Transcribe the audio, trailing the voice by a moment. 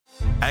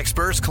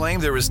Experts claim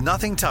there is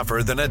nothing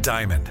tougher than a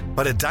diamond.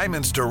 But at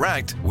Diamonds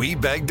Direct, we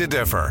beg to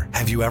differ.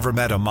 Have you ever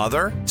met a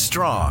mother?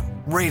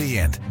 Strong,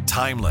 radiant,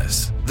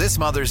 timeless. This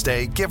Mother's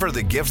Day, give her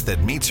the gift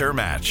that meets her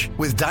match.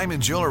 With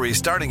diamond jewelry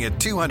starting at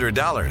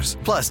 $200.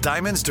 Plus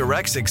Diamonds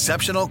Direct's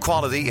exceptional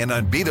quality and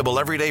unbeatable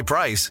everyday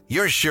price,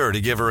 you're sure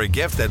to give her a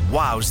gift that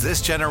wows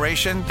this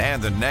generation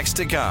and the next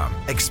to come.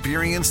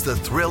 Experience the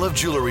thrill of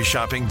jewelry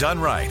shopping done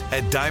right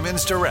at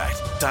Diamonds Direct.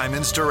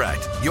 Diamonds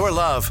Direct. Your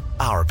love,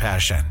 our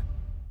passion.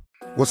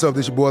 What's up,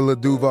 this your boy Lil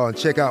Duval, and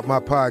check out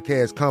my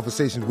podcast,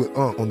 Conversations with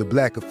Unc, on the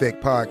Black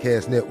Effect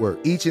Podcast Network.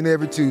 Each and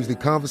every Tuesday,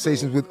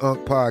 Conversations with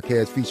Unc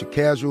podcast feature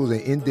casual and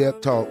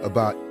in-depth talk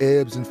about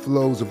ebbs and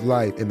flows of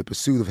life and the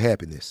pursuit of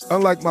happiness.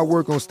 Unlike my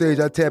work on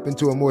stage, I tap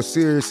into a more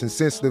serious and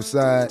sensitive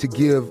side to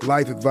give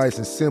life advice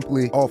and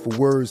simply offer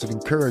words of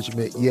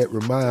encouragement, yet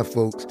remind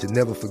folks to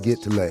never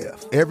forget to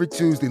laugh. Every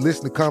Tuesday,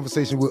 listen to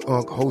Conversations with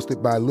Unc,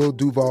 hosted by Lil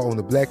Duval on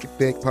the Black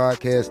Effect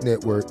Podcast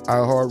Network,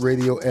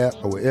 iHeartRadio app,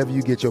 or wherever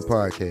you get your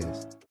podcasts.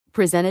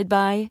 Presented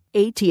by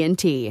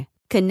AT&T.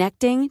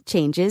 Connecting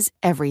changes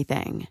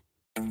everything.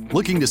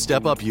 Looking to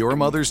step up your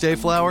Mother's Day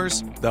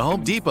flowers? The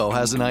Home Depot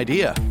has an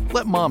idea.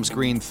 Let Mom's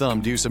green thumb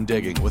do some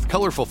digging with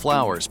colorful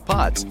flowers,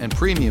 pots, and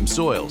premium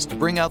soils to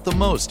bring out the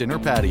most in her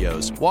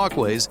patios,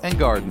 walkways, and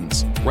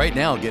gardens. Right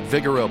now, get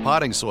Vigoro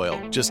potting soil,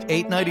 just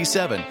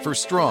 $8.97 for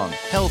strong,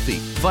 healthy,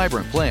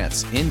 vibrant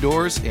plants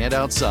indoors and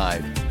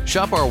outside.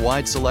 Shop our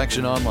wide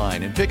selection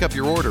online and pick up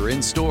your order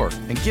in-store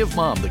and give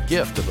Mom the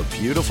gift of a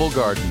beautiful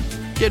garden.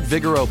 Get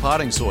Vigoro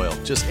potting soil,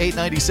 just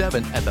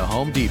 $8.97 at the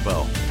Home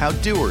Depot. How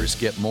doers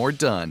get more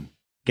done.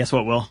 Guess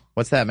what, Will?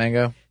 What's that,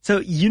 Mango? So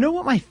you know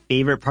what my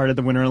favorite part of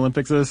the Winter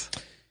Olympics is?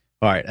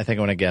 All right, I think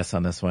I want to guess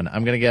on this one.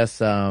 I'm going to guess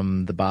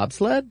the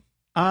bobsled?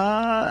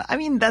 I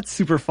mean, that's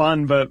super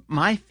fun, but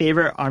my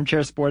favorite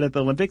armchair sport at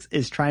the Olympics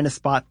is trying to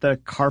spot the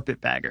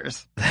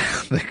carpetbaggers.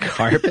 The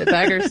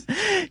carpetbaggers?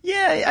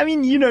 Yeah, I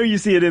mean, you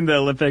see it in the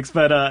Olympics,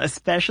 but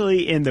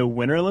especially in the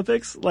Winter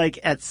Olympics. Like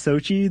at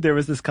Sochi, there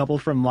was this couple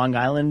from Long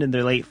Island in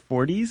their late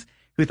 40s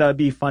who thought it'd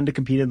be fun to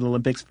compete in the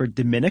Olympics for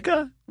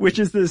Dominica, which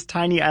is this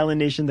tiny island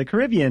nation in the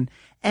Caribbean.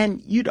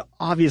 And you'd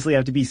obviously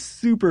have to be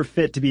super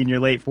fit to be in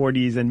your late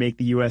 40s and make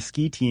the U.S.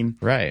 ski team.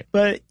 Right.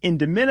 But in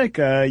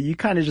Dominica, you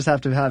kind of just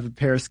have to have a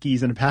pair of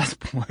skis and a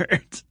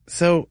passport.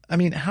 So, I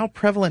mean, how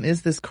prevalent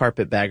is this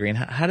carpetbaggery, and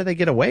how do they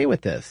get away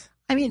with this?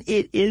 I mean,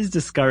 it is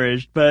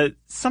discouraged, but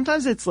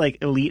sometimes it's like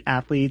elite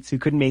athletes who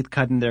couldn't make the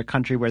cut in their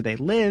country where they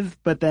live,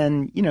 but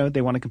then,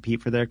 they want to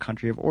compete for their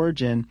country of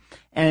origin.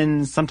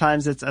 And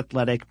sometimes it's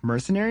athletic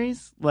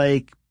mercenaries.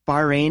 Like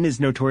Bahrain is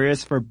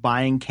notorious for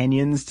buying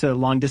Kenyans to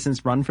long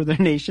distance run for their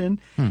nation.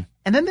 And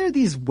then there are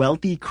these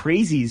wealthy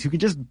crazies who can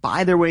just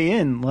buy their way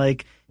in.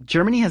 Like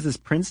Germany has this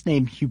prince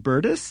named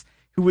Hubertus,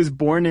 who was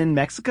born in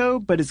Mexico,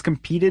 but has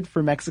competed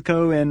for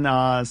Mexico in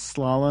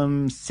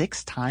slalom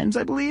 6 times,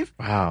 I believe.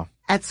 Wow.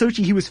 At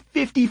Sochi, he was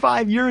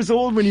 55 years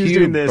old when he was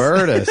doing this.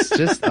 Hubertus,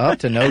 just up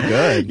to no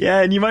good.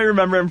 Yeah, and you might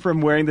remember him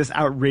from wearing this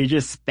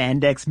outrageous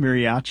spandex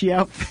mariachi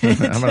outfit.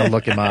 I'm going to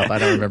look him up. I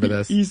don't remember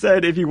this. He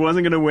said if he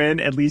wasn't going to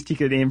win, at least he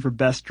could aim for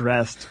best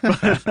dressed.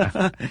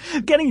 But,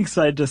 getting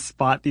excited to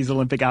spot these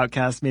Olympic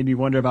outcasts made me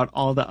wonder about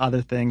all the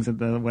other things at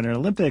the Winter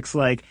Olympics,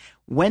 like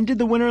when did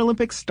the Winter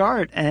Olympics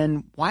start,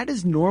 and why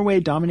does Norway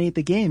dominate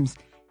the games,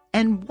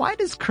 and why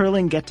does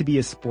curling get to be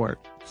a sport?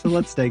 So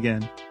let's dig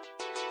in.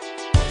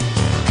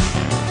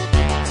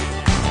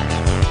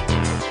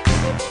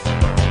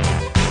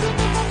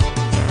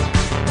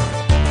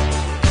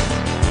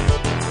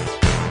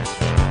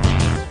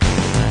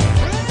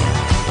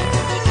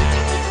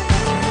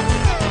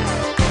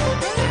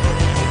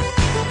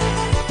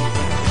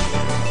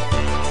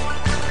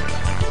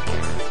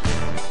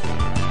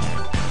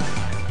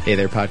 Hey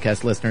there,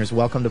 podcast listeners.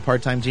 Welcome to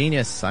Part-Time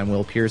Genius. I'm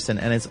Will Pearson,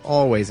 and as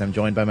always, I'm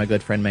joined by my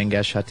good friend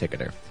Mangesh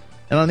Hattikudur.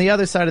 And on the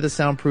other side of the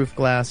soundproof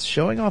glass,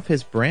 showing off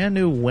his brand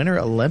new Winter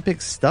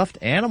Olympics stuffed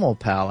animal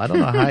pal. I don't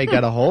know how he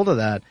got a hold of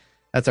that.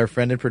 That's our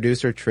friend and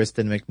producer,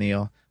 Tristan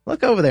McNeil.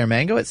 Look over there,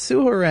 Mango. It's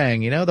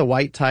Suharang, the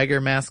white tiger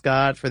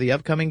mascot for the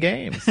upcoming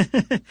games.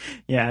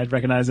 Yeah, I'd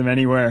recognize him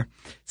anywhere.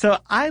 So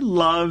I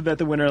love that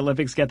the Winter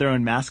Olympics get their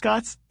own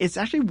mascots. It's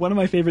actually one of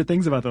my favorite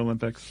things about the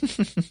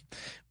Olympics.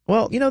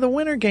 Well, the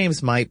Winter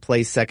Games might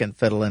play second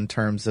fiddle in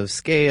terms of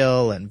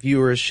scale and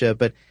viewership,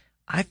 but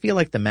I feel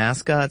like the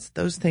mascots,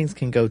 those things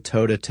can go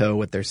toe-to-toe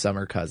with their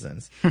summer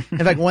cousins. In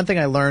fact, one thing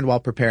I learned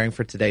while preparing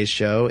for today's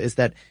show is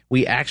that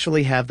we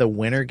actually have the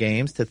Winter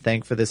Games to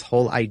thank for this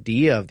whole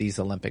idea of these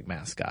Olympic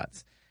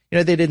mascots.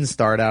 They didn't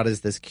start out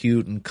as this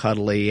cute and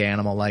cuddly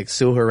animal like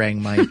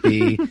Suharang might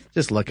be.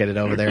 Just look at it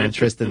over there in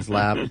Tristan's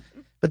lap.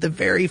 But the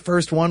very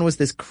first one was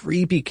this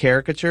creepy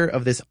caricature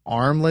of this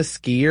armless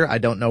skier, I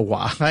don't know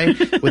why,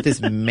 with this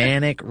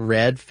manic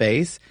red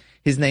face.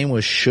 His name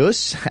was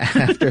Shush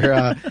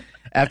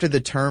after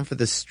the term for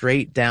the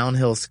straight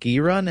downhill ski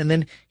run. And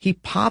then he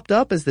popped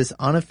up as this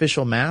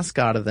unofficial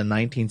mascot of the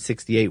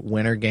 1968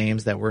 Winter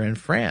Games that were in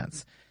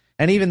France.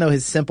 And even though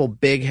his simple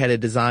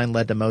big-headed design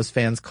led to most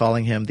fans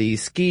calling him the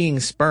skiing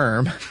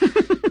sperm,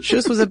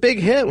 Schuss was a big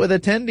hit with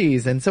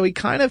attendees, and so he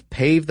kind of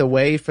paved the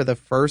way for the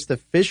first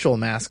official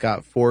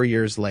mascot 4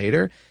 years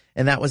later,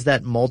 and that was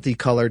that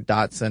multicolored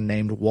Dachshund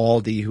named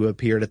Waldy who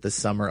appeared at the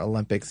Summer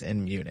Olympics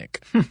in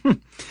Munich.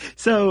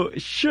 So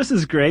Schuss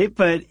is great,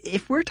 but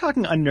if we're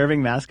talking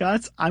unnerving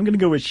mascots, I'm going to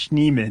go with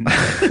Schneemann.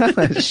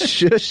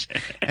 Shush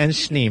and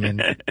Schneemann.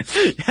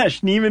 Yeah,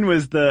 Schneemann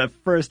was the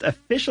first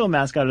official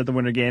mascot of the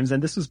Winter Games,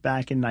 and this was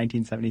back in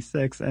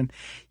 1976. And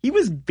he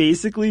was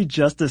basically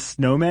just a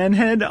snowman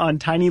head on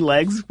tiny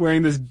legs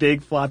wearing this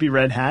big floppy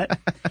red hat.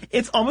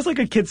 It's almost like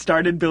a kid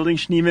started building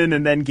Schneemann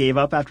and then gave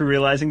up after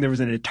realizing there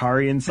was an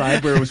Atari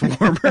inside where it was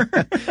warmer.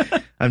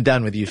 I'm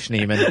done with you,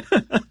 Schneemann.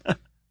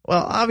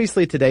 Well,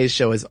 obviously today's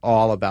show is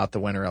all about the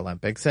Winter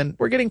Olympics, and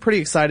we're getting pretty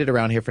excited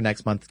around here for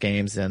next month's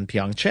games in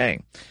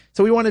Pyeongchang.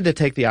 So we wanted to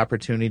take the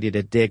opportunity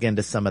to dig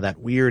into some of that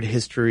weird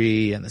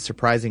history and the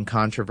surprising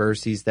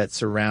controversies that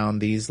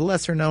surround these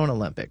lesser-known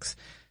Olympics.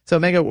 So,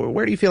 Megha,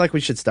 where do you feel like we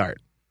should start?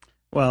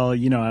 Well,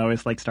 you know, I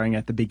always like starting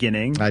at the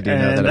beginning. I do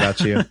know that about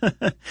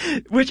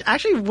you. Which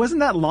actually wasn't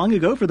that long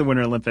ago for the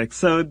Winter Olympics.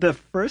 So the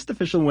first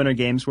official Winter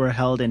Games were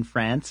held in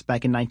France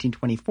back in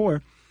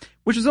 1924,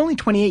 which was only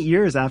 28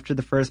 years after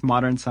the first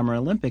modern Summer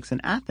Olympics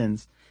in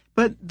Athens.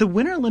 But the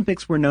Winter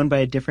Olympics were known by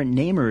a different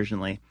name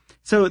originally.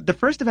 So the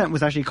first event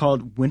was actually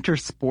called Winter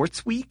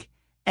Sports Week.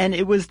 And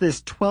it was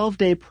this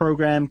 12-day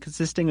program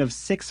consisting of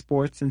 6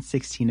 sports and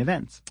 16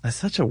 events. That's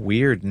such a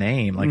weird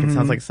name. Like, it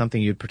sounds like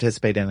something you'd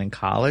participate in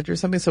college or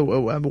something. So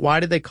why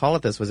did they call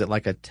it this? Was it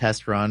like a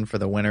test run for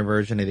the winter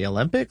version of the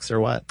Olympics or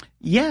what?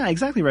 Yeah,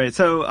 exactly right.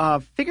 So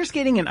figure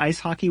skating and ice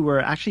hockey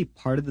were actually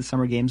part of the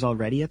Summer Games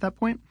already at that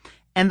point.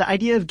 And the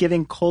idea of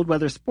giving cold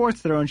weather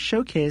sports their own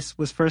showcase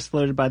was first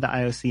floated by the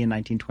IOC in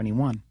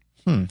 1921.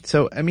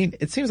 So, I mean,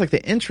 it seems like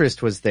the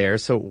interest was there.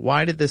 So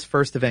why did this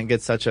first event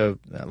get such a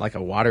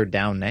watered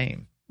down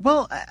name?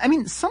 Well, I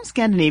mean, some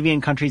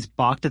Scandinavian countries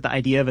balked at the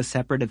idea of a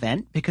separate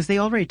event because they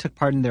already took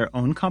part in their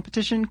own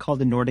competition called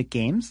the Nordic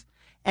Games.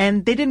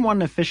 And they didn't want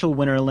an official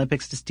Winter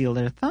Olympics to steal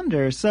their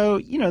thunder. So,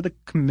 you know, the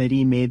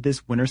committee made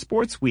this Winter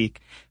Sports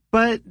Week.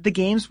 But the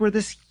games were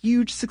this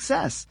huge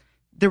success.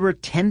 There were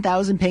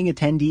 10,000 paying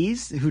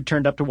attendees who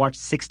turned up to watch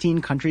 16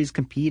 countries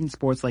compete in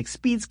sports like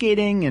speed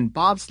skating and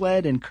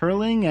bobsled and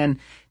curling. And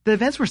the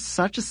events were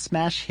such a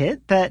smash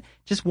hit that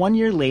just 1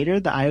 year later,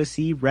 the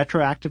IOC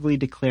retroactively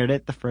declared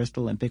it the first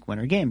Olympic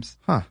Winter Games.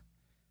 Huh.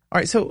 All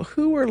right. So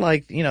who were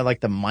like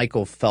the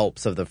Michael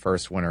Phelps of the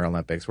first Winter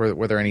Olympics?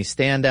 Were there any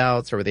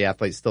standouts, or were the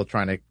athletes still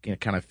trying to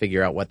kind of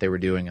figure out what they were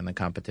doing in the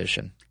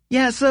competition?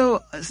 Yeah,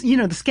 so, you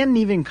know, the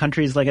Scandinavian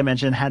countries, like I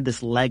mentioned, had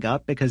this leg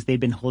up because they'd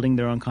been holding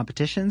their own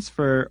competitions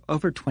for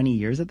over 20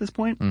 years at this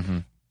point. Mm-hmm.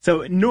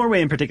 So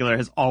Norway in particular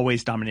has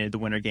always dominated the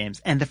Winter Games,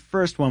 and the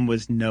first one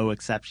was no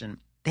exception.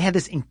 They had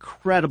this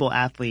incredible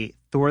athlete,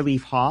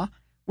 Thorleif Haugh,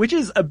 which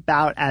is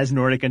about as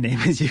Nordic a name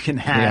as you can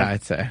have. Yeah,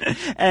 I'd say.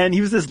 And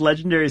he was this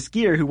legendary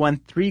skier who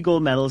won 3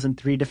 gold medals in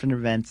 3 different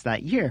events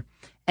that year.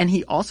 And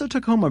he also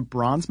took home a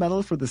bronze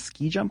medal for the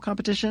ski jump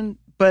competition,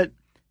 but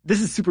this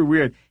is super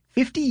weird.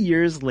 50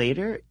 years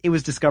later, it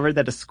was discovered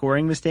that a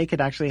scoring mistake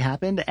had actually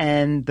happened,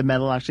 and the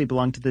medal actually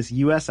belonged to this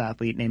U.S.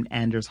 athlete named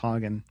Anders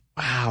Hagen.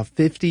 Wow,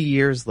 50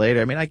 years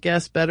later. I mean, I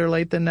guess better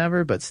late than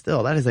never, but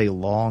still, that is a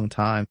long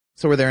time.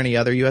 So were there any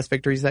other U.S.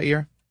 victories that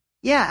year?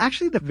 Yeah,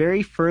 actually, the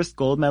very first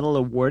gold medal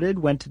awarded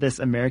went to this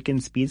American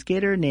speed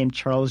skater named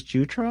Charles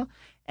Jutra,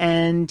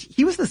 and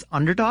he was this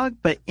underdog,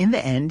 but in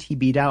the end, he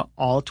beat out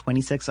all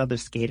 26 other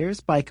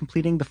skaters by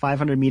completing the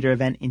 500-meter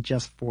event in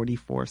just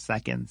 44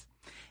 seconds.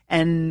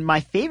 And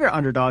my favorite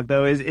underdog,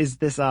 though, is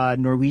this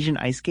Norwegian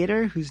ice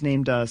skater who's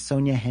named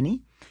Sonja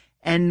Henie.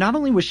 And not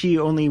only was she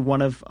only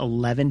one of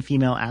 11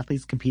 female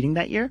athletes competing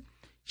that year,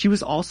 she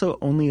was also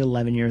only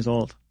 11 years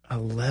old.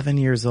 11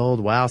 years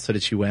old. Wow. So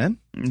did she win?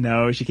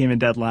 No, she came in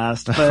dead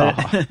last. But,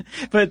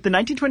 but the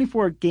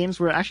 1924 games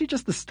were actually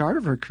just the start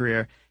of her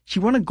career. She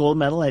won a gold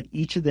medal at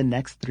each of the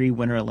next 3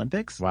 Winter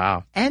Olympics.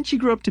 Wow. And she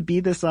grew up to be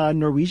this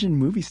Norwegian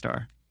movie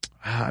star.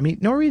 I mean,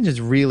 Norwegians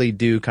really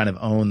do kind of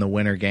own the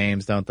Winter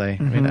Games, don't they?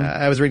 Mm-hmm. I mean,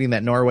 I was reading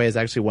that Norway has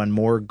actually won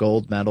more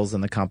gold medals in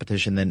the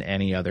competition than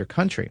any other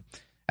country.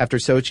 After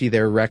Sochi,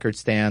 their record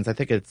stands, I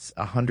think it's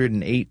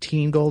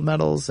 118 gold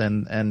medals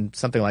and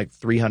something like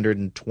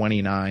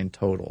 329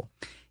 total.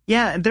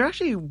 Yeah, they're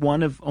actually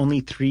one of only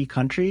 3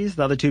 countries,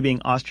 the other 2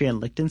 being Austria and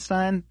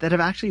Liechtenstein, that have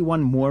actually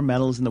won more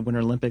medals in the Winter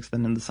Olympics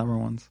than in the summer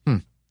ones.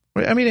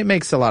 I mean, it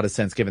makes a lot of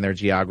sense given their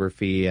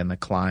geography and the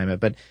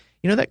climate, but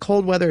you know, that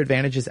cold weather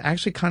advantage is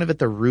actually kind of at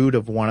the root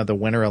of one of the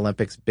Winter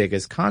Olympics'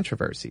 biggest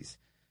controversies.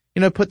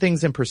 You know, to put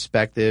things in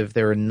perspective,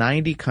 there are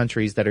 90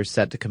 countries that are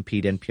set to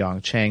compete in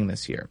Pyeongchang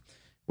this year,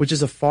 which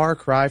is a far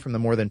cry from the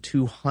more than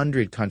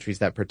 200 countries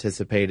that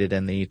participated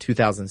in the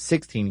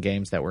 2016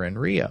 games that were in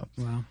Rio.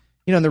 Wow.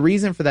 You know, and the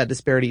reason for that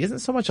disparity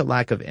isn't so much a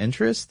lack of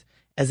interest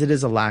as it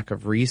is a lack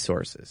of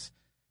resources.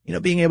 You know,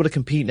 being able to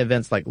compete in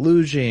events like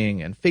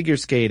luging and figure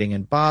skating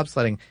and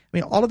bobsledding, I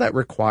mean, all of that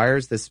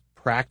requires this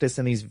practice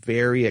in these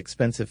very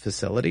expensive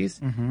facilities.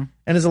 And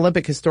as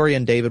Olympic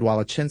historian David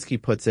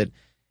Walachinsky puts it,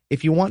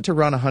 if you want to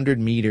run 100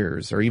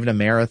 meters or even a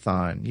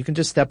marathon, you can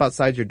just step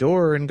outside your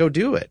door and go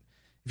do it.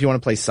 If you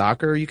want to play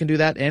soccer, you can do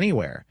that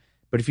anywhere.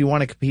 But if you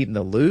want to compete in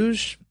the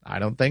luge, I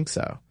don't think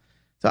so.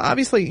 So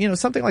obviously,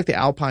 something like the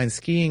alpine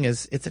skiing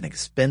it's an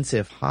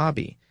expensive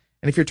hobby.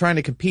 And if you're trying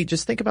to compete,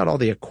 just think about all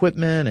the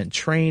equipment and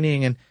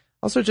training and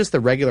also just the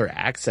regular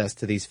access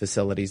to these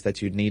facilities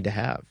that you'd need to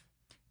have.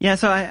 Yeah,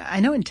 so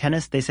I know in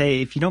tennis, they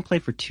say if you don't play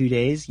for 2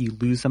 days, you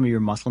lose some of your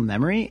muscle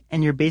memory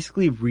and you're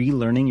basically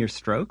relearning your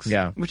strokes.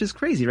 Yeah. Which is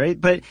crazy, right?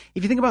 But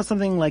if you think about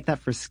something like that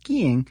for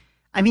skiing,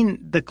 I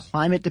mean, the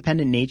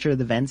climate-dependent nature of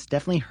the events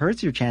definitely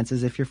hurts your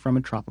chances if you're from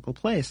a tropical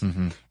place.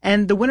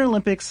 And the Winter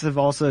Olympics have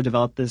also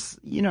developed this,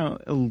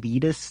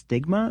 elitist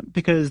stigma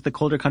because the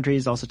colder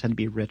countries also tend to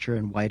be richer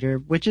and whiter,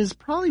 which is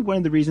probably one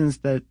of the reasons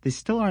that they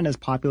still aren't as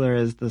popular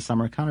as the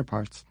summer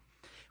counterparts.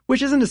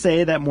 Which isn't to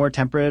say that more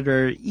temperate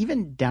or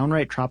even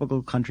downright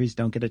tropical countries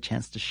don't get a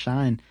chance to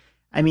shine.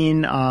 I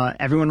mean,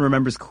 everyone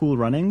remembers Cool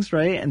Runnings,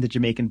 right? And the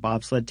Jamaican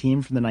bobsled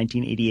team from the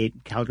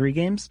 1988 Calgary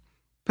Games.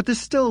 But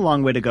there's still a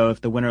long way to go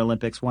if the Winter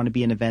Olympics want to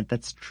be an event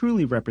that's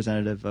truly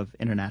representative of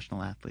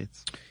international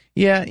athletes.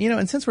 Yeah,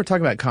 and since we're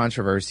talking about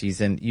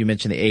controversies and you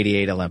mentioned the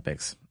 88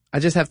 Olympics, I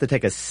just have to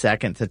take a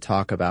second to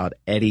talk about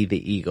Eddie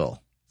the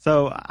Eagle.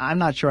 So I'm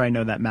not sure I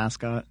know that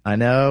mascot. I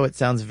know it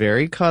sounds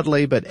very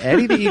cuddly, but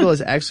Eddie the Eagle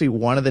is actually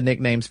one of the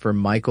nicknames for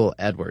Michael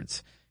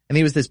Edwards. And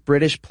he was this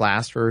British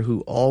plasterer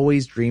who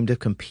always dreamed of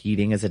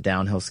competing as a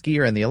downhill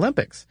skier in the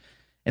Olympics.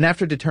 And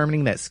after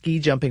determining that ski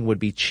jumping would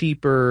be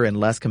cheaper and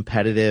less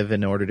competitive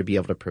in order to be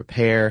able to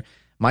prepare,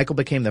 Michael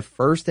became the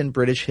first in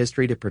British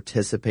history to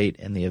participate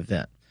in the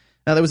event.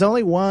 Now, there was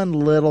only one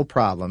little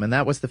problem, and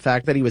that was the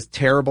fact that he was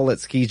terrible at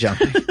ski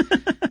jumping.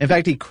 In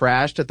fact, he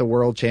crashed at the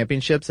World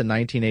Championships in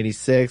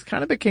 1986,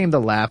 kind of became the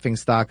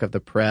laughingstock of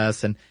the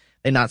press, and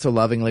they not so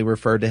lovingly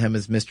referred to him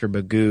as Mr.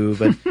 Magoo.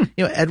 But,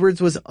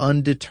 Edwards was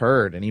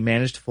undeterred, and he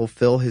managed to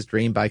fulfill his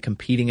dream by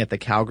competing at the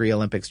Calgary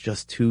Olympics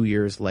just 2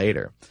 years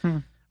later.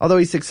 Although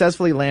he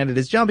successfully landed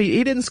his jump,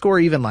 he didn't score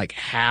even like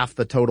half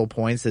the total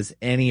points as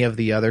any of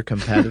the other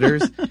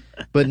competitors.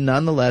 But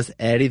nonetheless,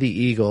 Eddie the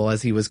Eagle,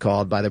 as he was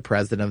called by the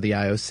president of the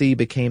IOC,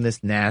 became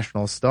this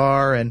national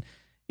star and,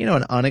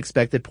 an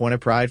unexpected point of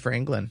pride for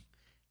England.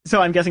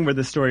 So I'm guessing where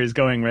this story is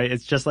going, right?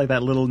 It's just like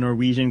that little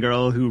Norwegian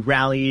girl who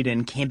rallied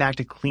and came back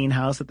to clean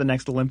house at the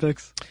next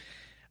Olympics?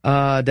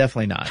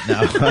 Definitely not,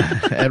 no.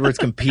 Edwards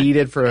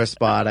competed for a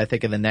spot, I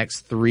think, in the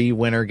next 3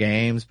 Winter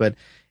Games, but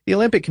the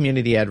Olympic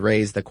community had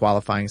raised the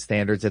qualifying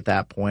standards at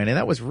that point, and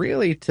that was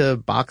really to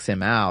box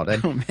him out.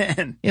 And, oh,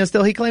 man.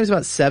 Still, he claims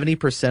about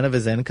 70% of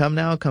his income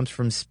now comes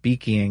from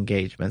speaking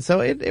engagements. So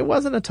it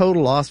wasn't a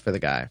total loss for the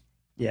guy.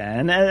 Yeah,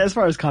 and as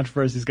far as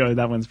controversies go,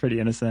 that one's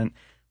pretty innocent.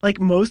 Like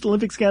most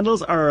Olympic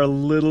scandals are a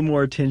little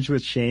more tinged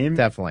with shame.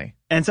 Definitely.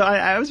 And so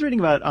I was reading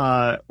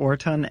about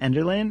Orton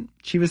Enderlein.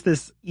 She was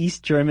this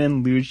East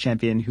German luge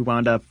champion who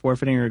wound up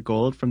forfeiting her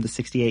gold from the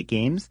 68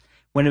 Games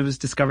when it was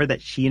discovered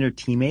that she and her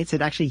teammates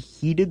had actually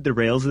heated the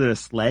rails of their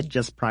sled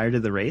just prior to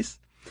the race.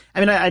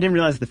 I mean, I didn't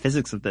realize the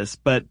physics of this,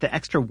 but the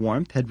extra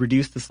warmth had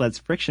reduced the sled's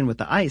friction with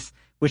the ice,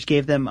 which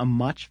gave them a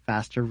much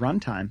faster run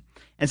time.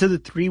 And so the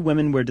 3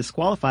 women were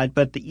disqualified,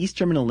 but the East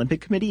German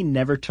Olympic Committee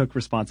never took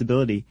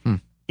responsibility.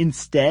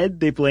 Instead,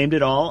 they blamed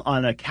it all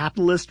on a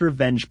capitalist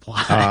revenge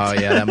plot. Oh,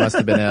 yeah, that must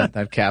have been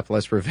that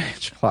capitalist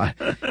revenge plot.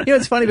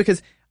 It's funny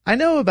because I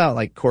know about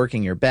like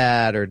corking your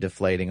bat or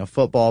deflating a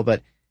football,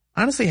 but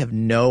honestly have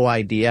no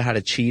idea how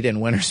to cheat in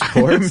winter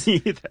sports.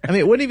 Me either. I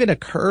mean, it wouldn't even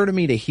occur to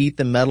me to heat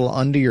the metal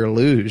under your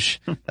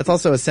luge. That's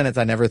also a sentence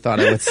I never thought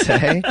I would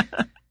say.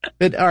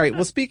 But all right,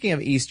 well, speaking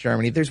of East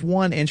Germany, there's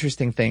one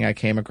interesting thing I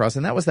came across,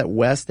 and that was that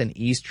West and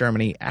East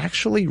Germany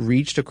actually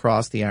reached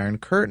across the Iron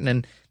Curtain,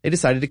 and they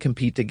decided to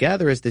compete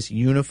together as this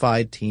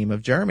unified team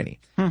of Germany.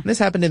 And this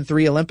happened in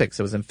 3 Olympics.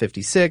 It was in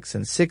 56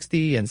 and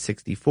 60 and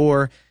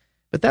 64.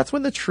 But that's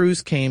when the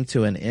truce came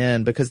to an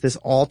end because this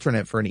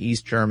alternate for an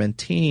East German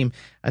team,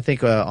 I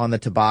think on the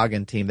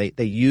toboggan team,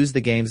 they used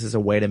the games as a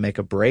way to make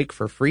a break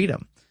for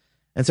freedom.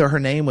 And so her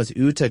name was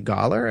Ute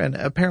Galler, and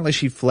apparently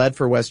she fled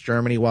for West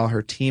Germany while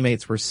her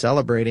teammates were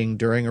celebrating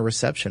during a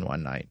reception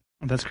one night.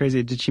 That's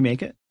crazy. Did she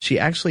make it? She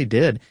actually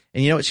did.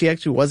 And you know what? She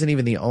actually wasn't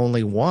even the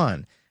only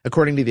one.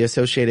 According to the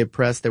Associated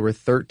Press, there were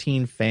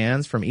 13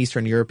 fans from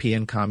Eastern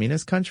European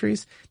communist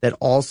countries that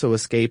also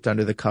escaped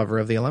under the cover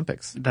of the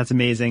Olympics. That's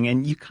amazing.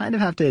 And you kind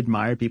of have to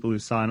admire people who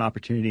saw an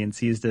opportunity and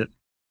seized it.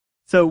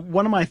 So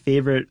one of my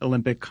favorite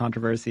Olympic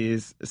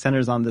controversies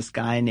centers on this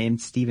guy named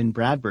Stephen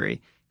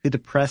Bradbury, who the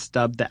press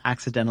dubbed the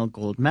accidental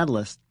gold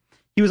medalist.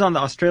 He was on the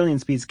Australian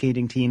speed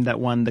skating team that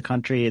won the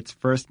country its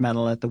first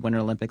medal at the Winter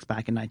Olympics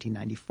back in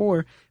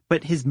 1994,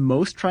 but his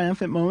most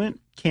triumphant moment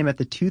came at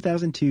the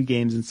 2002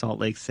 Games in Salt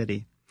Lake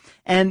City.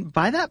 And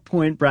by that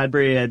point,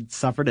 Bradbury had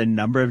suffered a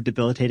number of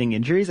debilitating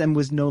injuries and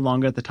was no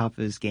longer at the top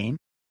of his game.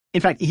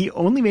 In fact, he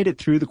only made it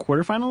through the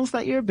quarterfinals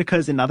that year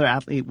because another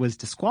athlete was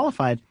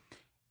disqualified.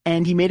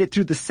 and he made it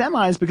through the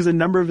semis because a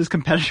number of his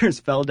competitors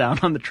fell down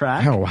on the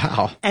track. Oh,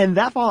 wow. And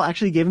that fall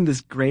actually gave him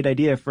this great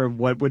idea for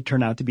what would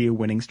turn out to be a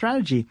winning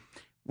strategy.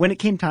 When it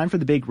came time for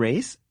the big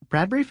race,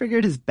 Bradbury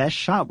figured his best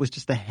shot was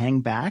just to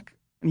hang back,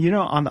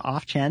 on the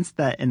off chance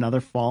that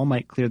another fall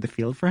might clear the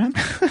field for him.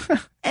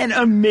 And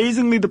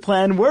amazingly, the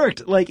plan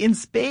worked, like in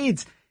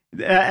spades.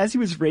 As he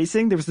was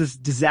racing, there was this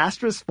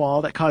disastrous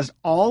fall that caused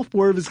all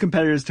 4 of his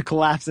competitors to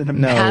collapse in a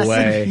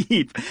massive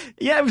heap.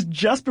 Yeah, it was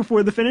just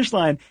before the finish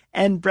line,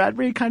 and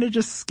Bradbury kind of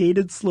just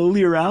skated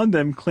slowly around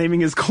them, claiming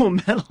his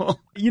gold medal.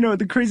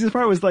 The craziest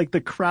part was like the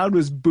crowd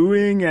was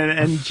booing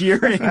and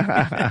jeering.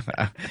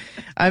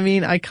 I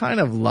mean, I kind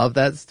of love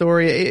that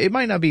story. It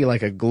might not be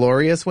like a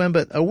glorious win,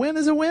 but a win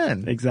is a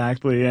win.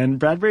 Exactly, and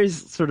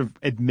Bradbury's sort of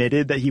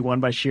admitted that he won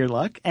by sheer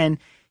luck, and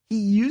he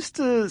used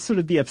to sort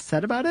of be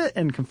upset about it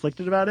and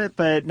conflicted about it,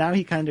 but now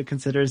he kind of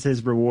considers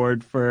his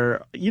reward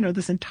for,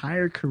 this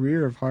entire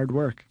career of hard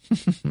work.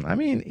 I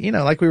mean,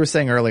 like we were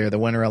saying earlier, the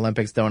Winter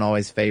Olympics don't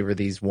always favor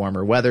these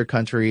warmer weather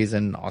countries,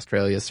 and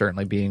Australia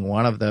certainly being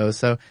one of those.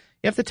 So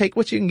you have to take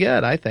what you can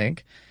get, I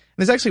think. And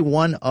there's actually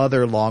one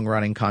other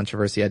long-running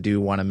controversy I do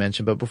want to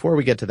mention, but before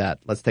we get to that,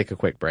 let's take a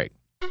quick break.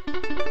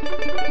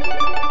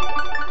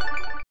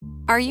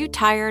 Are you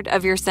tired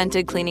of your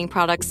scented cleaning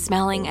products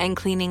smelling and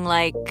cleaning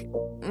like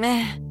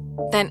meh?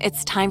 Then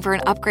it's time for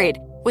an upgrade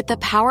with the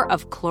power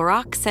of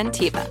Clorox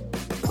Scentiva.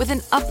 With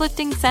an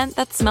uplifting scent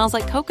that smells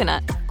like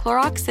coconut,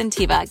 Clorox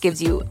Scentiva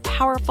gives you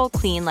powerful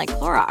clean like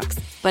Clorox,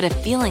 but a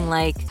feeling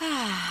like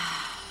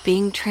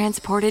being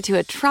transported to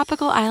a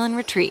tropical island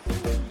retreat.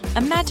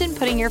 Imagine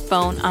putting your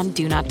phone on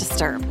Do Not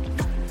Disturb,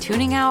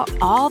 tuning out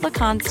all the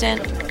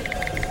constant,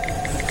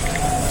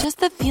 just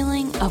the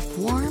feeling of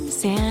warm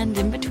sand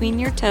in between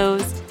your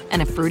toes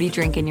and a fruity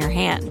drink in your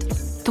hand.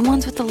 The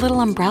ones with the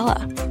little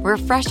umbrella.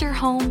 Refresh your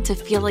home to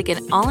feel like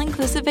an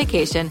all-inclusive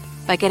vacation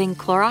by getting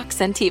Clorox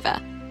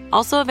Scentiva.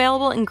 Also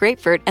available in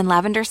grapefruit and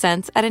lavender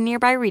scents at a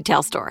nearby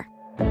retail store.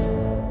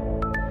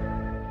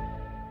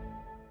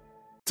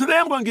 Today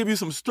I'm going to give you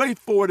some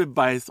straightforward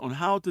advice on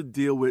how to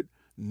deal with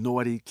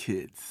naughty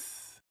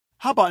kids.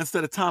 How about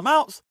instead of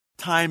timeouts,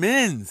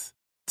 time-ins?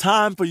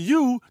 Time for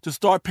you to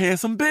start paying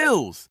some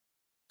bills.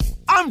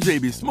 I'm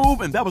JB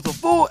Smoove, and that was a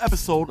full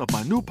episode of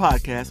my new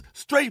podcast,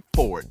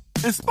 Straightforward,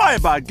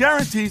 inspired by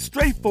guaranteed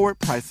straightforward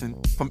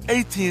pricing from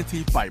AT&T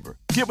Fiber.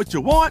 Get what you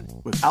want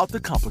without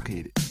the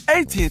complicated.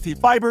 AT&T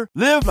Fiber,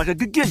 live like a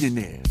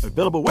gigillionaire.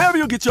 Available wherever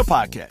you get your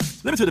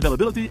podcast. Limited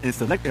availability in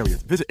select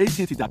areas. Visit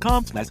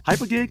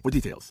AT&T.com/hypergig for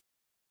details.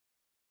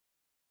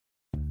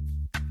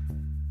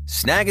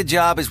 Snag a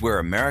Job is where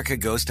America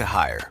goes to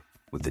hire,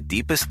 with the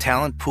deepest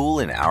talent pool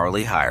in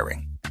hourly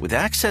hiring. With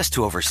access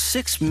to over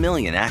 6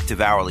 million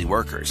active hourly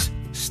workers,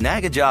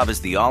 Snag a Job is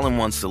the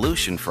all-in-one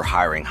solution for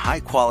hiring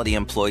high-quality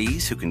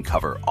employees who can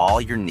cover all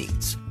your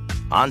needs.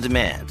 On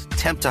demand,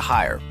 temp to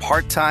hire,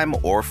 part-time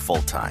or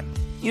full-time.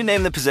 You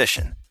name the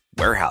position.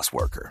 Warehouse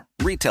worker,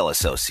 retail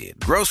associate,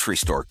 grocery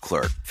store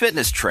clerk,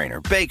 fitness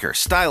trainer, baker,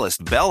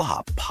 stylist,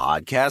 bellhop,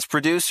 podcast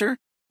producer.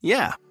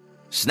 Yeah,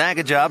 Snag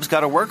a Job's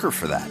got a worker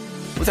for that.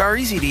 With our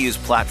easy-to-use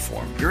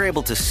platform, you're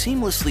able to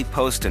seamlessly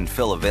post and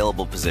fill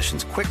available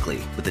positions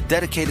quickly with a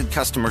dedicated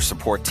customer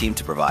support team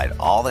to provide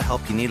all the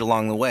help you need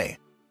along the way.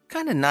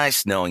 Kind of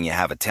nice knowing you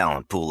have a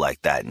talent pool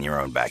like that in your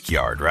own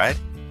backyard, right?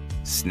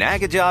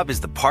 Snag a Job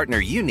is the partner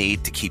you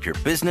need to keep your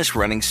business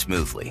running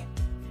smoothly.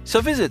 So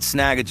visit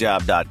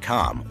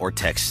snagajob.com or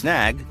text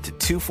SNAG to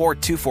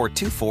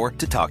 242424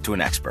 to talk to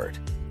an expert.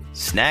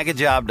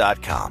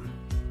 Snagajob.com,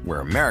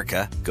 where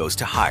America goes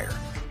to hire.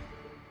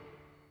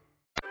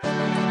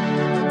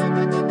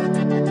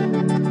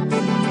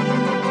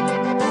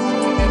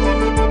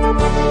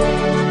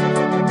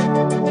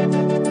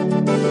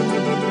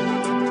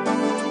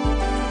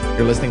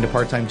 You're listening to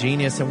Part-Time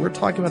Genius, and we're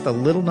talking about the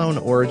little-known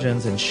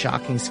origins and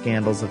shocking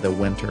scandals of the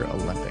Winter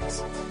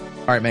Olympics.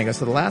 All right, Mango,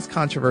 so the last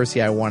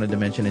controversy I wanted to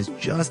mention is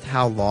just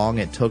how long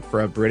it took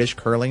for a British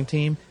curling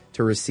team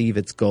to receive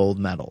its gold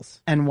medals.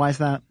 And why is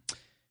that?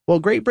 Well,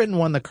 Great Britain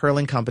won the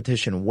curling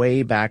competition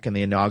way back in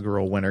the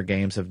inaugural Winter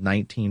Games of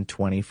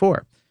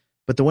 1924.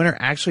 But the winner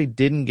actually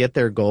didn't get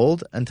their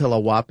gold until a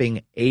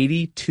whopping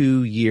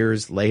 82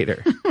 years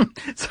later.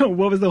 So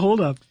what was the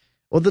holdup?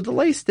 Well, the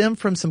delay stemmed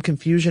from some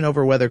confusion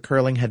over whether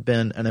curling had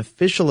been an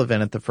official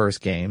event at the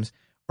first games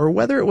or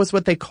whether it was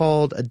what they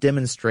called a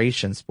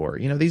demonstration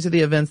sport. These are the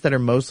events that are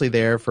mostly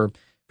there for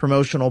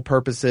promotional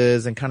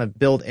purposes and kind of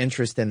build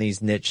interest in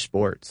these niche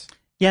sports.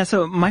 Yeah,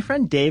 so my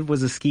friend Dave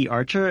was a ski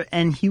archer,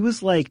 and he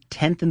was like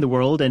 10th in the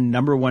world and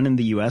number 1 in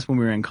the U.S. when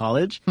we were in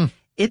college.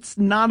 It's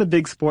not a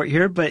big sport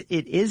here, but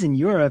it is in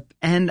Europe,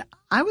 and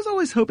I was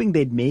always hoping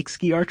they'd make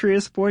ski archery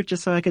a sport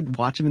just so I could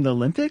watch him in the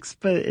Olympics,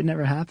 but it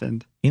never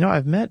happened.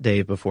 I've met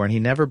Dave before, and he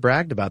never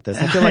bragged about this.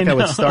 I feel like I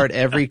would start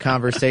every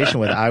conversation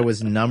with, I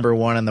was number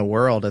 1 in the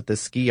world at this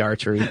ski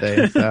archery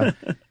thing. So,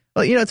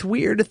 well, it's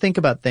weird to think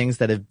about things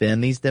that have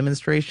been these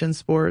demonstration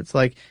sports,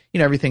 like,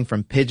 everything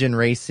from pigeon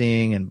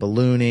racing and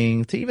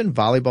ballooning to even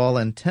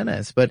volleyball and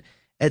tennis. But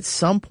at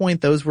some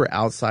point, those were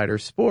outsider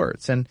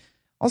sports. And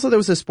Also, there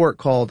was a sport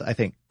called, I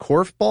think,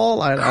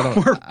 korfball.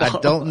 I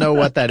don't know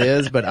what that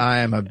is, but I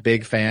am a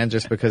big fan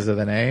just because of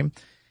the name.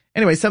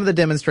 Anyway, some of the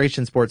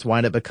demonstration sports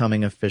wind up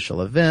becoming official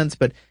events,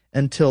 but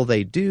until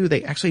they do,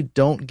 they actually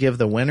don't give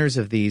the winners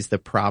of these the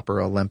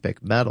proper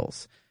Olympic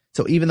medals.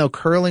 So even though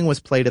curling was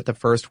played at the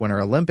first Winter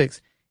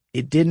Olympics,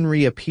 it didn't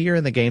reappear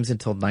in the games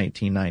until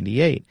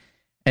 1998.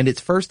 And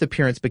its first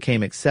appearance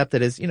became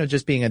accepted as,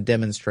 just being a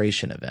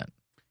demonstration event.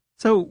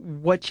 So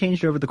what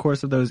changed over the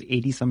course of those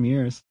 80-some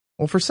years?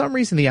 Well, for some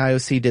reason, the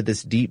IOC did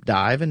this deep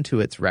dive into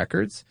its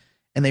records,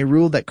 and they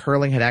ruled that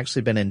curling had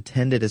actually been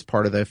intended as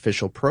part of the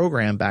official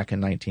program back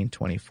in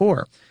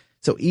 1924.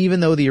 So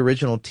even though the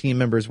original team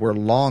members were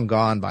long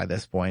gone by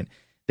this point,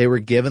 they were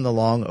given the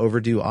long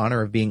overdue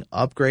honor of being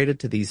upgraded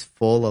to these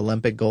full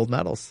Olympic gold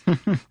medals.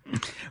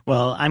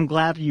 Well, I'm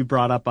glad you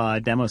brought up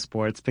demo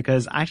sports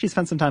because I actually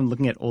spent some time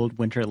looking at old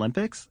Winter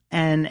Olympics.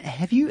 And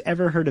have you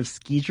ever heard of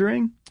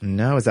skijuring?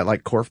 No, is that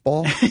like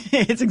korfball?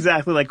 It's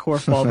exactly like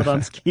korfball, but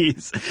on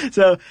skis.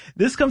 So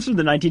this comes from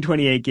the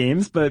 1928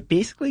 games, but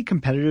basically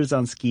competitors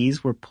on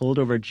skis were pulled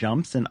over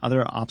jumps and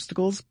other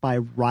obstacles by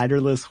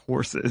riderless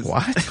horses.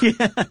 What?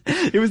 Yeah.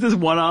 It was this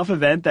one-off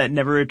event that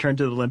never returned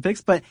to the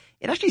Olympics, but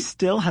it actually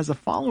still has a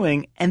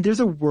following, and there's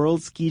a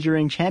World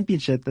Skijuring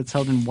Championship that's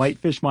held in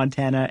Whitefish,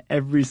 Montana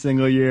every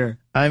single year.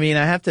 I mean,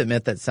 I have to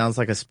admit that sounds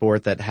like a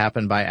sport that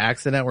happened by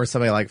accident where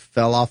somebody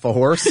fell off a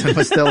horse and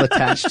was still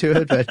attached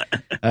to it, but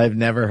I've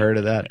never heard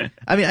of that.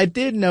 I mean, I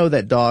did know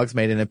that dogs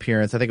made an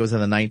appearance. I think it was in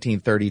the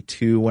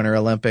 1932 Winter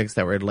Olympics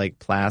that were at Lake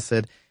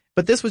Placid,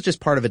 but this was just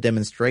part of a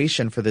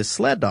demonstration for this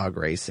sled dog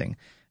racing.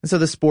 And so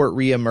the sport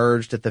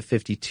reemerged at the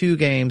 52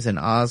 games in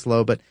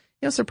Oslo, but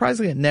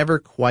surprisingly, it never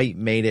quite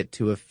made it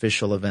to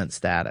official event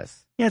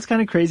status. Yeah, it's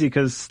kind of crazy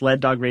because sled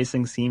dog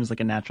racing seems like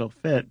a natural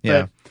fit.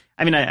 Yeah. But,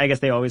 I mean, I guess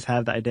they always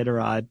have the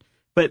Iditarod.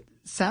 But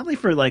sadly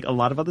for a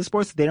lot of other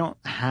sports, they don't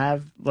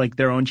have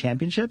their own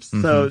championships.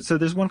 Mm-hmm. So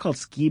there's one called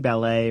ski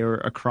ballet or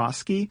a cross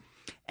ski.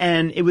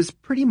 And it was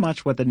pretty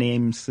much what the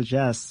name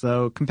suggests.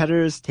 So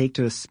competitors take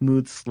to a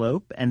smooth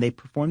slope and they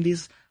perform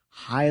these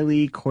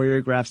highly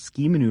choreographed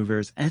ski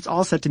maneuvers. And it's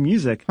all set to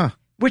music. Huh.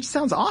 Which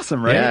sounds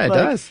awesome, right? Yeah, it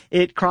does.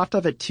 It cropped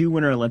up at 2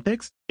 Winter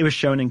Olympics. It was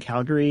shown in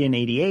Calgary in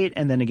 88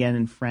 and then again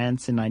in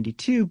France in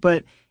 92,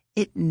 but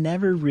it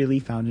never really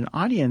found an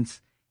audience.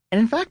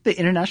 And in fact, the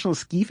International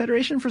Ski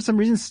Federation for some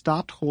reason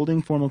stopped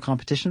holding formal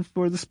competition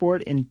for the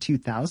sport in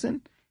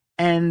 2000.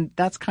 And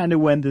that's kind of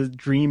when the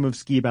dream of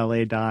ski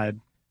ballet died.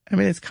 I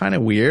mean, it's kind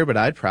of weird, but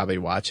I'd probably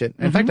watch it.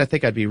 In fact, I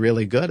think I'd be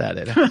really good at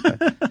it.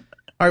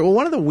 All right, well,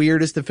 one of the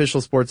weirdest official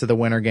sports of the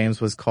Winter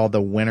Games was called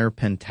the Winter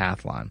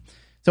Pentathlon.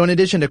 So in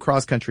addition to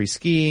cross-country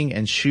skiing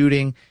and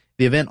shooting,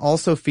 the event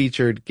also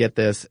featured, get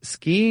this,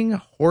 skiing,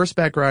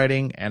 horseback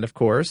riding, and of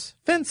course,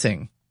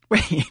 fencing.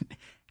 Wait,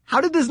 how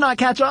did this not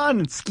catch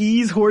on?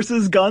 Skis,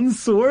 horses, guns,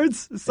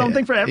 swords?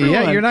 Something for everyone.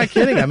 Yeah, you're not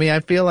kidding. I mean,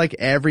 I feel like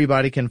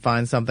everybody can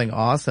find something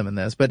awesome in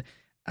this, but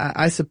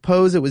I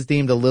suppose it was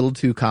deemed a little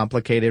too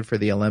complicated for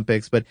the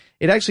Olympics, but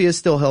it actually is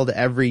still held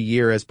every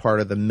year as part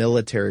of the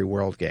military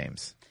World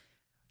Games.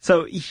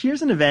 So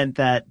here's an event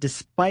that,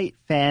 despite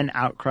fan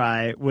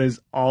outcry, was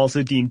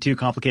also deemed too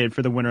complicated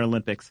for the Winter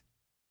Olympics.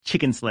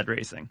 Chicken sled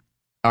racing.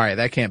 All right,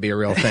 that can't be a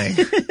real thing.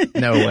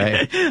 No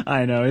way.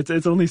 I know,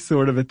 it's only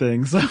sort of a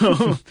thing.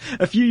 So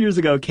a few years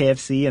ago,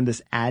 KFC and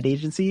this ad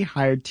agency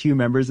hired 2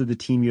 members of the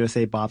Team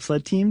USA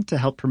bobsled team to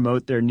help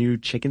promote their new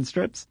chicken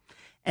strips.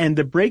 And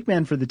the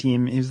brakeman for the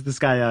team, who's this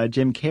guy,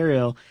 Jim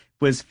Carriel,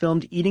 was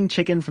filmed eating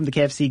chicken from the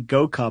KFC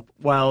Go Cup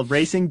while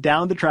racing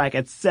down the track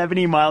at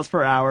 70 miles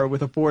per hour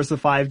with a force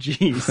of 5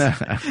 Gs.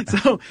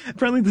 So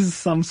apparently this is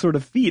some sort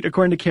of feat.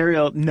 According to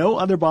Carriel, no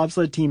other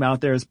bobsled team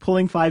out there is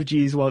pulling 5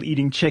 Gs while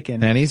eating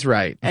chicken. And he's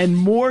right. And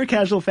more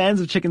casual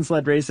fans of chicken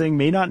sled racing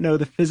may not know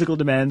the physical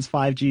demands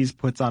 5 Gs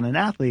puts on an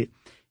athlete.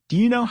 Do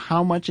you know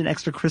how much an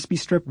extra crispy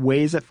strip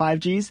weighs at 5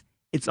 Gs?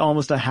 It's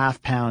almost a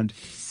half pound.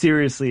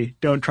 Seriously,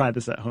 don't try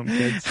this at home,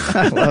 kids.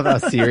 I love how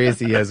serious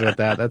he is with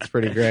that. That's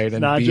pretty great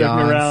and not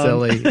beyond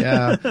silly.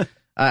 Yeah.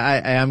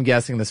 I am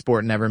guessing the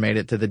sport never made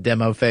it to the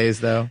demo phase,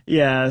 though.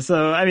 Yeah,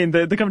 so, I mean,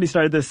 the company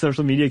started this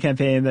social media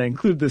campaign that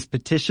included this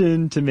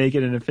petition to make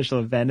it an official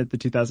event at the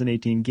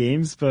 2018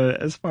 Games,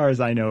 but as far as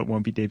I know, it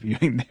won't be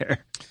debuting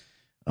there.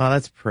 Oh,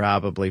 that's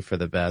probably for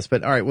the best.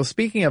 But all right, well,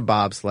 speaking of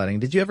bobsledding,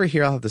 did you ever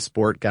hear how the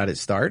sport got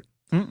its start?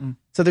 Mm-mm.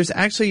 So there's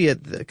actually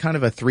kind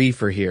of a 3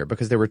 for here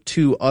because there were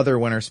 2 other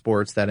winter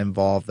sports that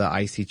involve the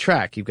icy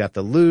track. You've got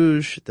the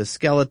luge, the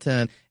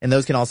skeleton, and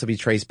those can also be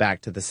traced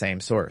back to the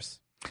same source.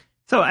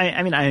 So,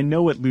 I mean, I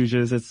know what luge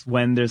is. It's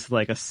when there's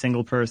a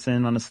single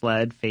person on a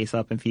sled, face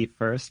up and feet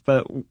first.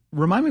 But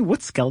remind me,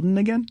 what's skeleton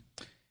again?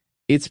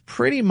 It's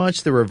pretty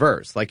much the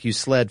reverse. Like you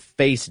sled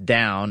face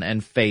down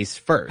and face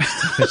first,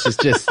 which is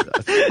just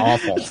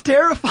awful. It's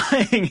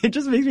terrifying. It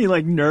just makes me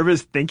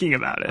nervous thinking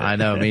about it. I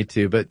know, me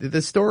too. But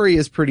the story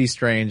is pretty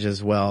strange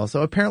as well.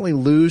 So apparently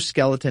luge,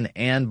 skeleton,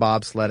 and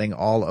bobsledding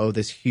all owe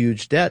this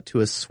huge debt to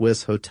a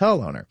Swiss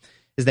hotel owner.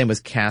 His name was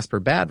Caspar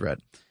Badrud.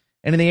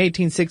 And in the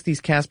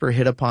 1860s, Casper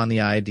hit upon the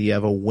idea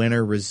of a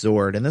winter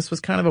resort, and this was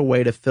kind of a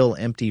way to fill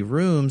empty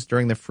rooms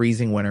during the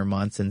freezing winter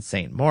months in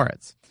St.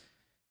 Moritz.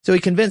 So he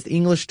convinced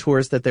English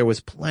tourists that there was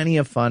plenty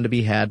of fun to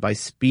be had by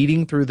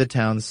speeding through the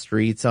town's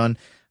streets on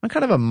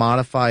kind of a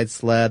modified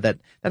sled that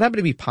happened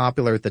to be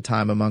popular at the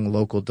time among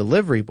local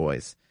delivery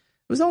boys.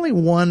 There was only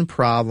one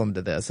problem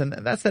to this, and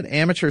that's that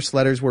amateur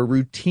sledders were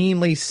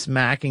routinely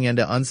smacking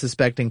into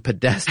unsuspecting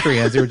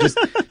pedestrians who were just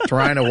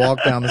trying to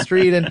walk down the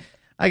street, and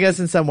I guess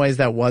in some ways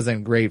that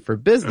wasn't great for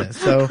business.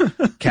 So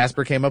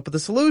Casper came up with a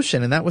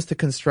solution, and that was to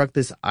construct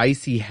this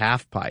icy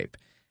half pipe.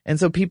 And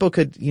so people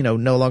could,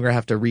 no longer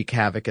have to wreak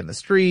havoc in the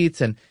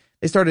streets, and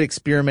they started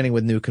experimenting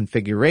with new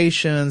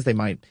configurations. They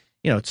might,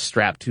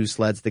 strap two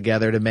sleds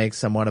together to make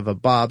somewhat of a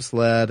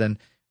bobsled, and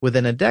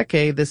within a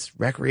decade, this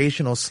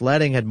recreational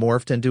sledding had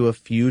morphed into a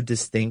few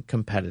distinct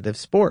competitive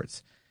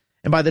sports.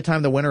 And by the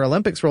time the Winter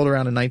Olympics rolled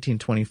around in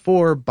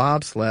 1924,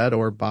 bobsled,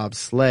 or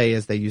bobsleigh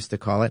as they used to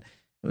call it,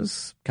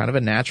 was kind of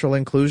a natural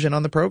inclusion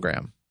on the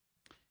program.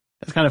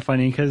 That's kind of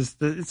funny because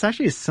it's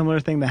actually a similar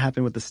thing that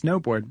happened with the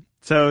snowboard.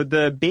 So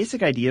the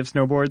basic idea of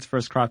snowboards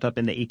first cropped up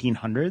in the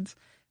 1800s,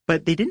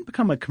 but they didn't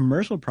become a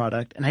commercial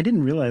product, and I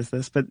didn't realize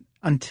this, but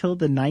until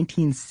the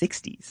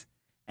 1960s.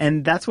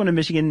 And that's when a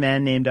Michigan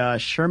man named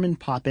Sherman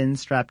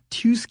Poppins strapped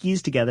two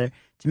skis together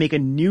to make a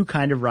new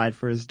kind of ride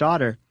for his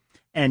daughter.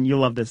 And you'll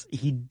love this.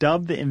 He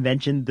dubbed the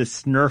invention the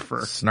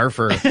Snurfer.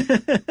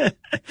 Snurfer.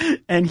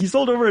 And he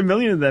sold over 1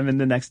 million of them in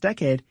the next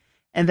decade.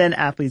 And then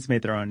athletes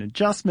made their own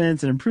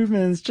adjustments and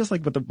improvements, just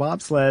like with the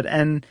bobsled.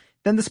 And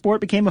then the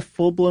sport became a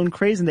full-blown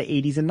craze in the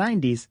 80s and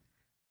 90s.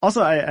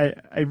 Also,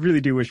 I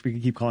really do wish we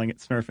could keep calling it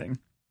snurfing.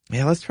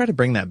 Yeah, let's try to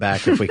bring that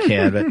back if we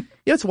can. But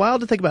it's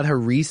wild to think about how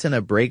recent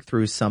a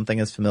breakthrough something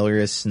as familiar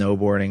as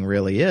snowboarding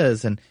really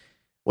is. And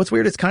what's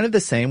weird, it's kind of the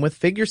same with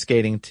figure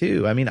skating,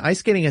 too. I mean, ice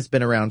skating has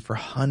been around for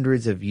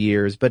hundreds of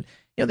years, but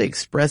the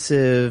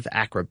expressive,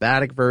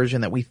 acrobatic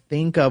version that we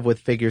think of with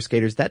figure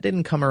skaters, that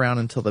didn't come around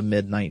until the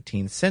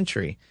mid-19th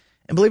century.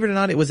 And believe it or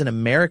not, it was an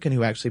American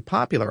who actually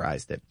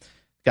popularized it.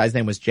 The guy's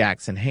name was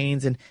Jackson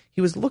Haynes, and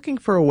he was looking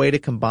for a way to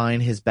combine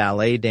his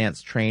ballet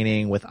dance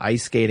training with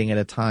ice skating at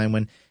a time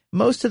when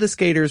most of the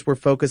skaters were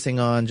focusing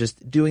on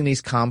just doing these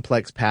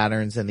complex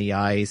patterns in the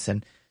ice.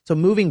 And so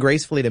moving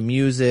gracefully to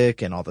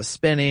music and all the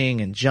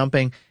spinning and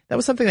jumping, that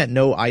was something that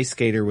no ice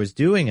skater was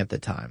doing at the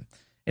time.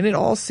 And it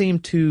all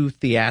seemed too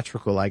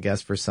theatrical, I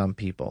guess, for some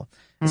people.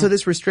 And so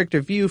this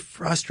restrictive view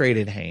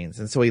frustrated Haynes.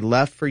 And so he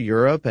left for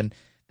Europe, and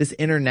this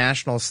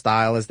international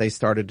style, as they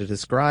started to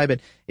describe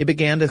it, it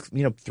began to,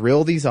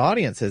 thrill these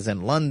audiences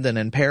in London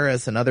and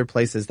Paris and other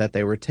places that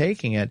they were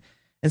taking it.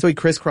 And so he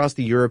crisscrossed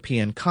the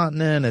European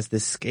continent as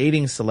this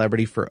skating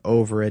celebrity for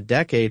over a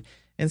decade.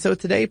 And so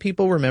today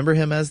people remember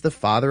him as the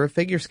father of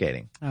figure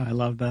skating. Oh, I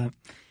love that.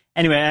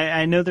 Anyway,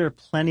 I know there are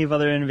plenty of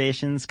other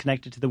innovations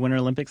connected to the Winter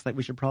Olympics that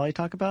we should probably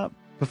talk about.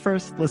 But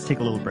first, let's take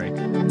a little break.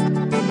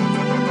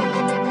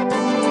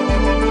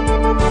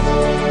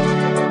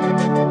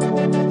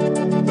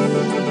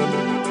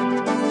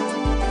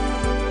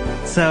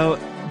 So,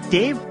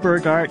 Dave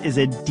Burgart is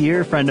a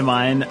dear friend of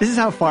mine. This is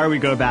how far we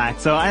go back.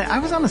 So I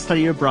was on a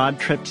study abroad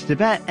trip to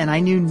Tibet, and I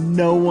knew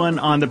no one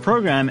on the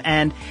program.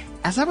 And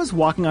as I was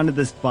walking onto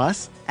this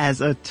bus as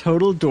a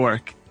total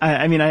dork,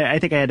 I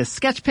think I had a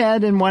sketch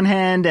pad in one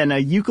hand and a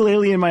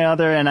ukulele in my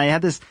other, and I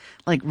had this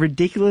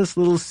ridiculous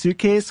little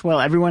suitcase while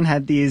everyone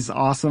had these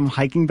awesome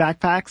hiking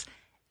backpacks.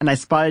 And I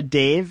spotted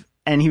Dave,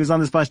 and he was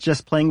on this bus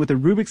just playing with a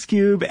Rubik's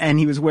Cube, and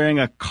he was wearing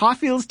a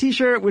Caulfield's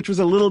t-shirt, which was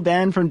a little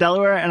band from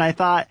Delaware, and I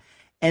thought,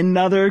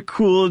 another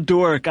cool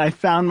dork. I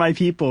found my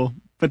people.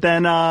 But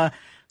then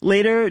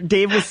later,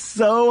 Dave was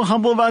so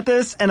humble about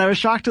this, and I was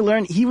shocked to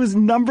learn he was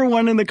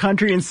 #1 in the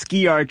country in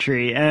ski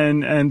archery,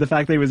 and the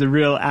fact that he was a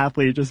real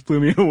athlete just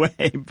blew me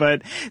away.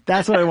 But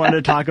that's what I wanted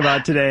to talk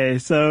about today.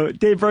 So,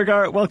 Dave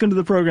Burgart, welcome to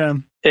the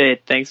program. Hey,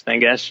 thanks,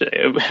 Mangesh.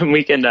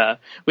 We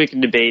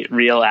can debate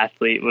real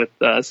athlete with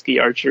ski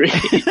archery.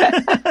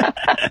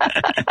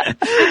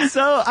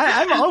 So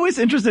I'm always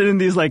interested in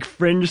these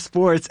fringe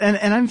sports, and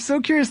I'm so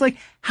curious,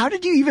 how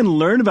did you even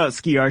learn about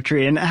ski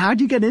archery, and how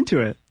did you get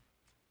into it?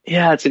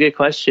 Yeah, it's a good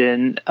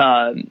question.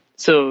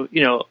 So,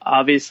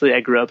 obviously I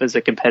grew up as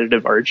a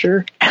competitive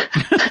archer. I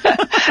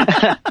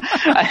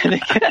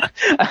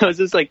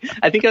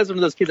think I was one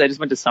of those kids. I just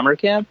went to summer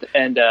camp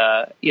and,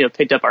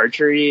 picked up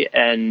archery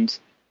and,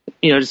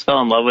 just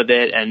fell in love with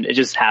it. And it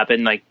just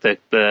happened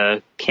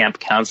the camp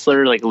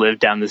counselor, lived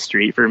down the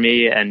street for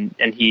me and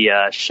he,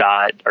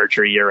 shot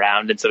archery year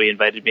round. And so he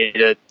invited me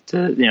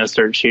to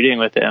start shooting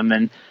with him.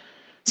 And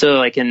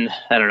so in,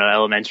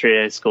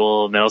 elementary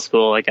school, middle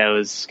school, I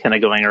was kind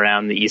of going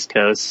around the East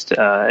Coast,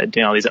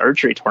 doing all these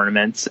archery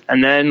tournaments.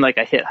 And then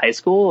I hit high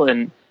school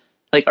and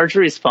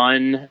archery is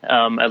fun.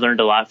 I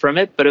learned a lot from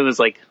it, but it was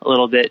a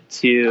little bit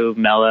too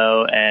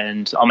mellow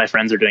and all my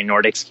friends are doing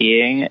Nordic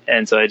skiing.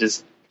 And so I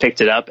just picked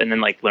it up and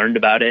then like learned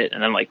about it.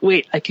 And I'm like,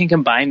 wait, I can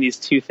combine these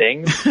two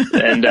things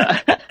and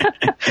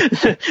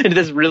into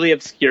this really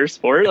obscure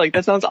sport. Like,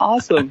 that sounds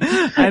awesome.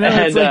 I know,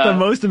 it's like the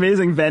most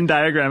amazing Venn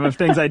diagram of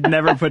things I'd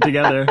never put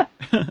together.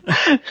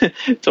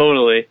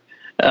 Totally.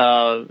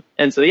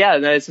 And so, yeah,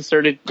 then I just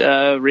started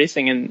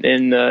racing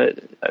in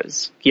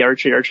ski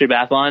archery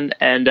biathlon.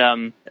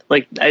 And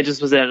like, I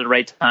just was at the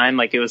right time.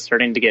 Like, it was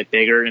starting to get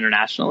bigger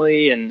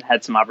internationally and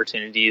had some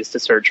opportunities to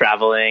start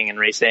traveling and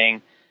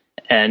racing.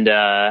 And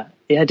yeah,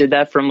 I did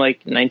that from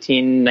like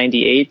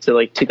 1998 to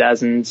like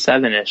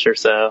 2007-ish or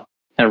so.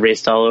 I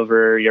raced all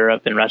over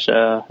Europe and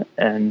Russia.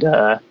 And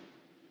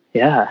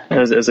yeah, it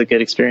was a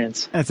good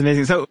experience. That's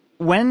amazing. So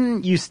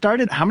when you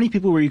started, how many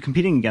people were you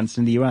competing against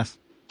in the U.S.?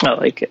 Oh,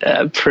 like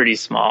pretty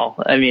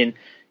small. I mean,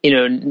 you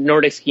know,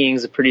 Nordic skiing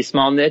is a pretty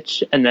small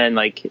niche. And then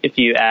like if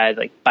you add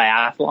like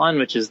biathlon,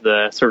 which is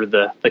the sort of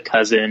the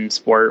cousin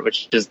sport,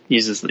 which just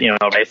uses, you know,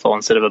 a rifle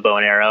instead of a bow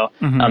and arrow,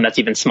 that's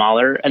even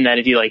smaller. And then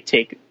if you like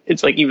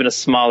it's like even a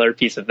smaller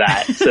piece of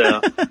that.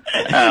 So,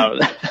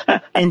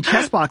 in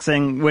chess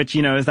boxing, which,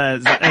 you know, is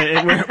that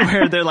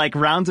where they're like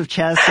rounds of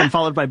chess and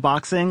followed by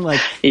boxing,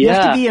 like you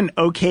have to be an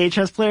okay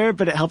chess player,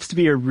 but it helps to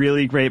be a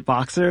really great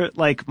boxer.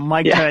 Like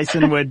Mike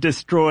Tyson would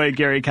destroy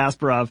Garry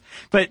Kasparov.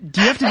 But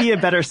do you have to be a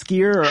better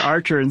skier or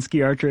archer in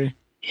ski archery?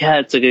 Yeah,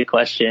 it's a good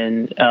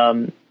question.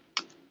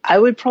 I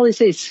would probably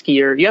say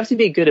skier. You have to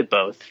be good at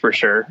both for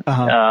sure.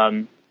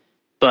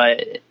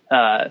 But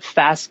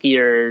fast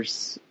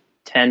skiers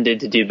tended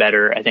to do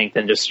better, I think,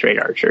 than just straight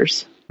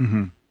archers.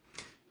 Mm-hmm.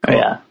 Cool.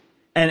 Yeah.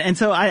 And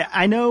so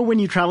I know when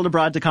you traveled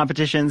abroad to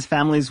competitions,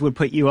 families would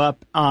put you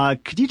up.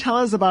 Could you tell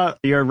us about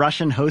your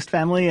Russian host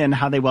family and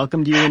how they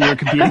welcomed you when you were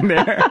competing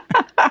there?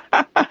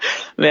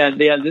 Man,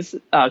 yeah, this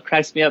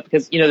cracks me up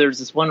because, you know, there was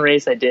this one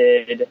race I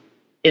did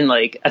in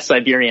like a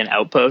Siberian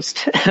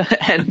outpost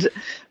and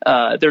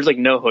there was like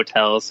no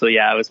hotels. So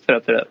yeah, I was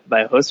put up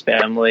by a host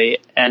family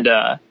and,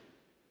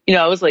 you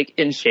know, I was like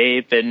in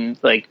shape and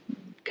like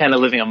kind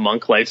of living a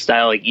monk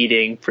lifestyle, like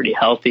eating pretty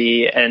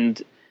healthy.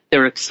 And they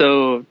were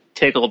so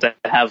tickled to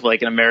have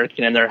like an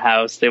American in their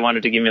house. They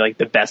wanted to give me like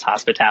the best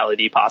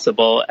hospitality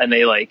possible. And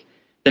they like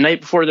the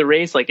night before the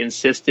race, like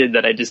insisted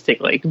that I just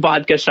take like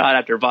vodka shot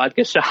after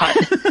vodka shot.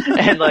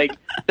 And like,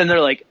 then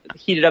they're like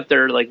heated up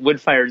their like wood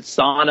fired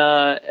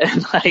sauna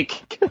and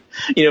like,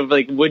 you know,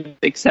 like wouldn't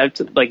accept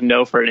like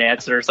no for an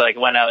answer. So like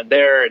went out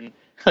there and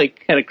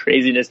like kind of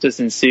craziness just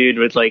ensued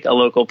with like a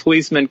local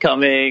policeman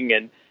coming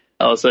and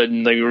all of a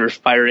sudden like we were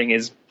firing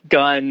his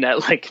gun at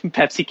like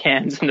Pepsi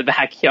cans in the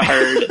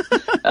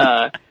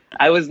backyard.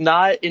 I was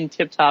not in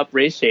tip top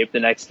race shape the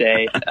next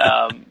day.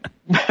 But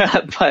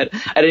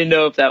I didn't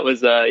know if that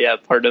was,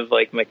 part of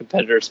like my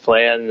competitor's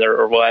plan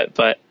or what,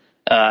 but,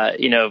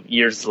 you know,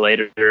 years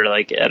later,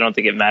 like, I don't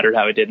think it mattered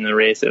how I did in the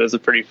race. It was a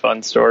pretty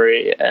fun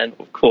story and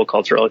cool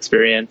cultural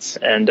experience.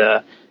 And,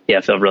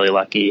 I feel really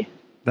lucky.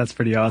 That's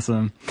pretty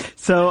awesome.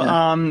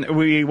 So,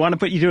 we want to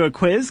put you to a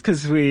quiz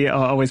because we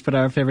always put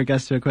our favorite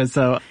guests to a quiz.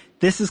 So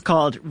this is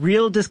called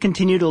Real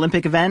Discontinued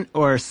Olympic Event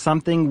or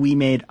Something We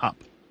Made Up.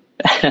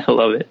 I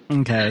love it.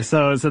 Okay.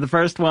 So the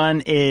first one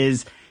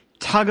is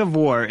tug of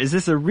war. Is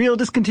this a real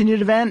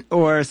discontinued event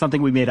or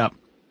something we made up?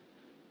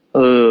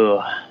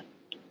 Oh,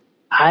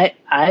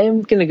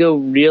 I'm going to go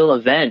real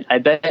event. I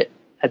bet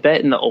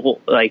in the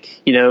old,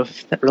 like, you know,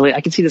 really,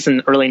 I can see this in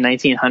the early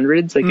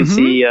 1900s. I can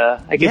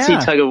see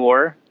tug of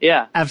war.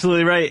 Yeah.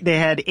 Absolutely right. They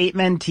had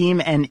 8-man team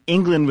and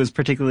England was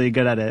particularly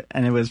good at it.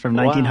 And it was from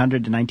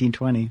 1900 to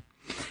 1920.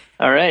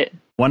 All right.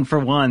 1 for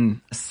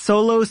 1.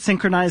 Solo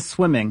synchronized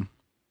swimming.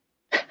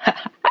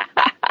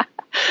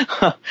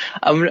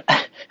 I'm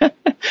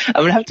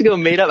gonna have to go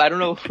made up. I don't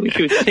know who you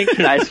would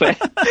synchronize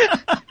with.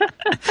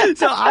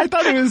 So I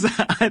thought it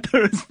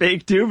was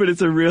fake too, but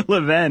it's a real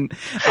event.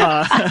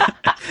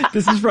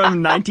 This is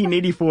from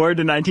 1984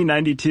 to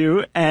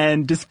 1992,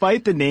 and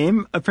despite the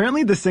name,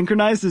 apparently the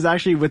synchronized is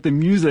actually with the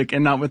music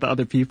and not with the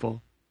other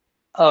people.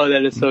 Oh,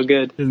 that is so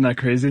good! Isn't that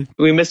crazy?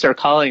 We missed our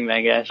calling,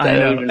 Mangesh.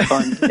 That would have been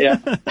fun. Yeah.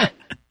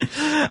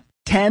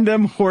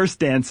 Tandem horse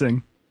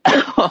dancing.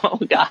 Oh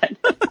God.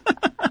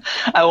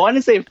 I want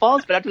to say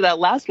false, but after that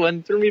last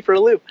one threw me for a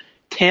loop.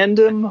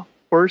 Tandem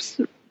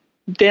horse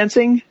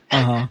dancing.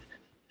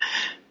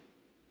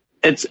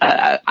 It's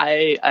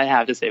I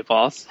have to say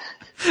false.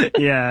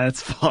 Yeah,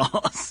 it's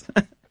false.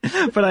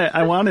 But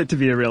I want it to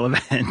be a real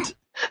event.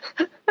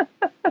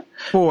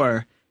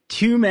 4,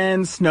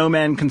 2-man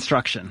snowman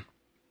construction.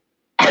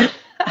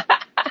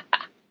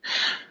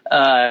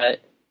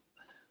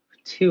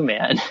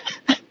 2-man.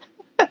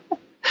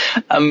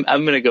 I'm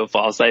going to go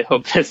false. I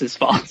hope this is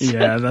false.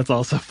 Yeah, that's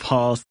also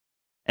false.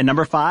 And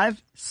number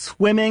 5,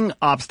 swimming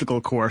obstacle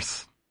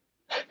course.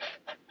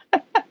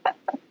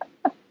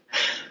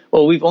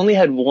 Well, we've only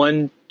had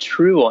one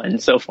true one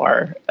so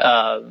far.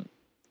 I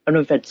don't know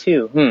if we've had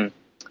 2.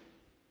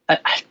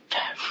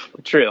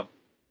 True.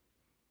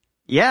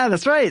 Yeah,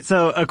 that's right.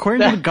 So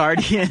according to The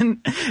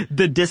Guardian,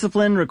 the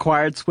discipline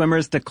required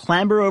swimmers to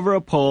clamber over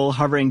a pole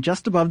hovering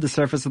just above the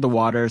surface of the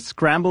water,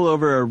 scramble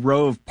over a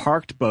row of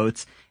parked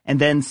boats,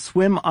 and then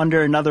swim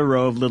under another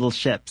row of little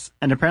ships.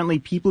 And apparently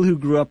people who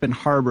grew up in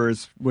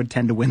harbors would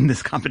tend to win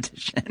this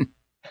competition.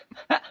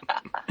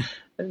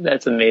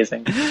 That's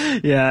amazing.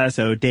 Yeah,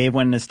 so Dave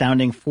won an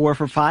astounding 4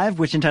 for 5,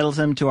 which entitles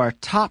him to our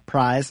top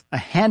prize, a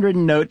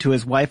handwritten note to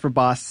his wife or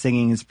boss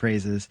singing his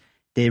praises.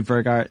 Dave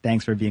Vergart,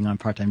 thanks for being on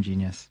Part-Time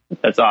Genius.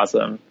 That's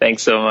awesome.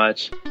 Thanks so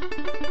much.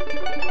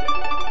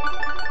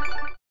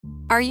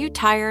 Are you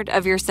tired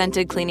of your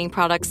scented cleaning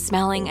products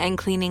smelling and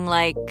cleaning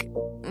like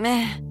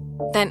meh?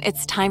 Then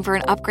it's time for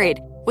an upgrade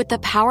with the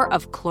power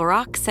of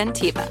Clorox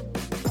Scentiva.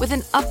 With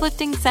an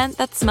uplifting scent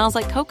that smells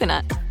like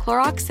coconut,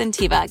 Clorox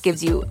Scentiva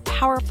gives you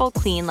powerful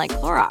clean like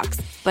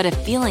Clorox, but a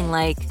feeling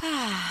like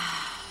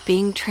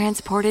being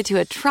transported to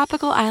a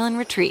tropical island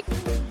retreat.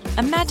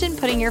 Imagine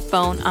putting your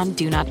phone on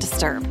Do Not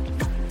Disturb,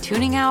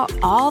 tuning out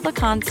all the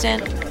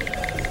constant,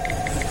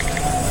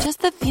 just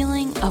the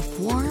feeling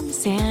of warm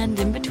sand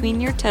in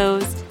between your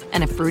toes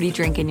and a fruity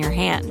drink in your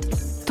hand.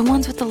 The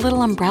ones with the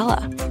little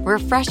umbrella.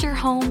 Refresh your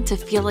home to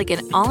feel like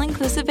an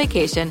all-inclusive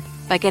vacation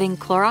by getting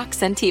Clorox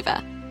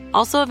Scentiva.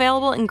 Also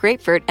available in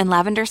grapefruit and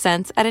lavender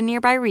scents at a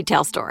nearby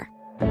retail store.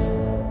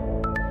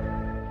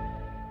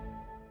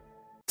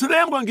 Today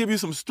I'm going to give you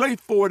some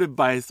straightforward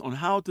advice on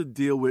how to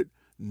deal with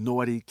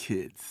naughty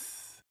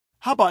kids.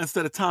 How about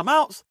instead of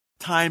timeouts,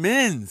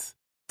 time-ins?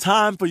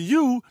 Time for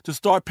you to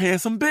start paying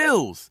some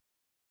bills.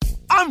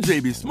 I'm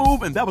JB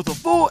Smoove, and that was a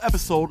full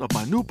episode of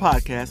my new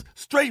podcast,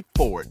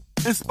 Straightforward,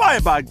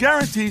 inspired by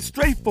guaranteed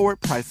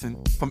straightforward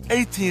pricing from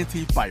AT&T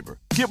Fiber.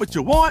 Get what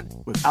you want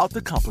without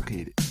the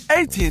complicated.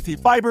 AT&T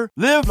Fiber,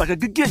 live like a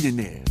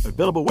gigillionaire.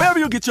 Available wherever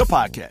you get your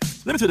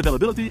podcast. Limited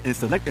availability in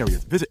select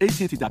areas. Visit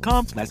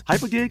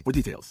AT&T.com/hypergig for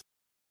details.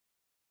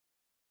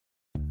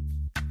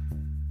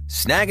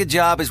 Snag a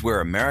Job is where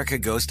America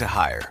goes to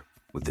hire,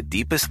 with the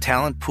deepest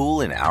talent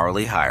pool in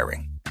hourly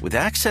hiring. With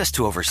access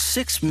to over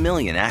 6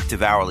 million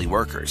active hourly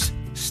workers,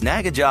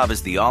 Snag a Job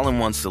is the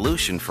all-in-one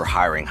solution for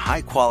hiring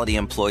high-quality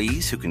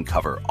employees who can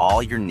cover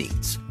all your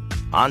needs.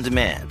 On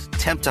demand,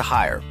 temp to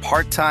hire,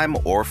 part-time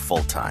or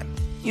full-time.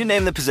 You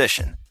name the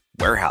position.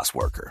 Warehouse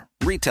worker,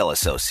 retail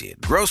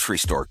associate, grocery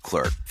store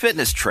clerk,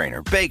 fitness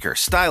trainer, baker,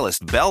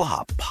 stylist,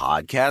 bellhop,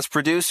 podcast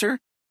producer.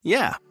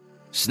 Yeah,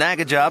 Snag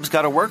a Job's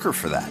got a worker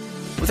for that.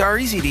 With our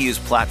easy-to-use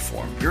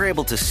platform, you're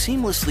able to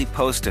seamlessly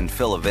post and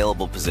fill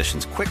available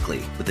positions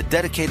quickly with a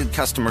dedicated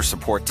customer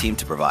support team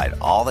to provide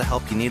all the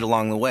help you need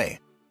along the way.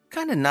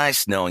 Kind of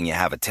nice knowing you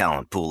have a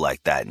talent pool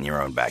like that in your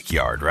own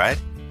backyard,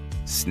 right?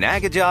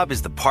 Snag a Job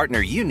is the partner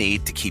you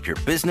need to keep your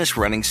business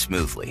running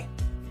smoothly.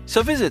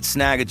 So visit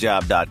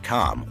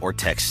snagajob.com or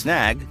text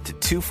snag to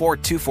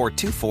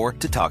 242424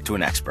 to talk to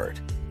an expert.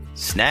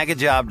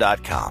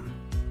 Snagajob.com,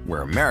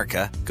 where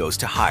America goes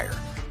to hire.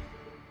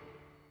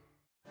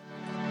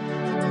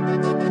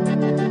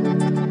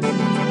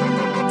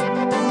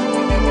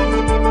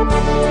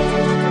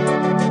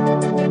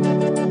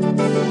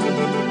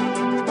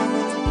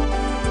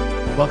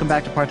 Welcome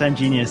back to Part-Time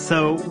Genius.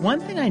 So one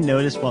thing I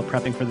noticed while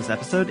prepping for this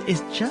episode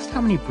is just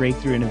how many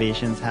breakthrough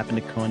innovations happen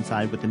to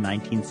coincide with the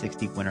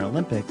 1960 Winter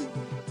Olympics.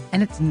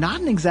 And it's not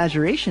an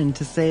exaggeration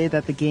to say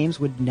that the games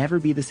would never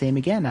be the same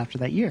again after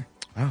that year.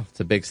 Wow, it's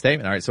a big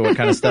statement. All right, so what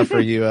kind of stuff are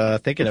you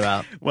thinking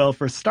about? Well,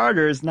 for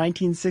starters,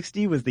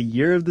 1960 was the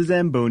year of the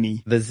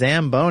Zamboni. The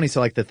Zamboni, so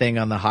like the thing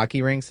on the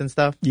hockey rinks and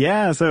stuff?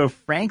 Yeah, so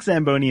Frank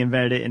Zamboni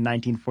invented it in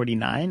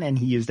 1949, and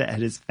he used it at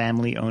his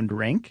family-owned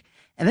rink.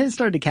 And then it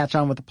started to catch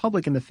on with the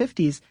public in the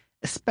 50s,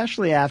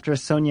 especially after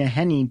Sonja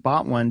Henie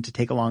bought one to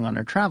take along on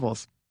her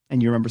travels.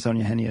 And you remember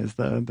Sonja Henie as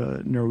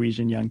the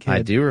Norwegian young kid.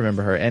 I do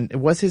remember her. And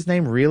was his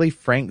name really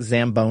Frank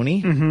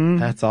Zamboni? Mm-hmm.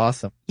 That's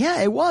awesome.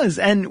 Yeah, it was.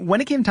 And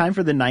when it came time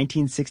for the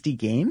 1960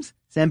 games,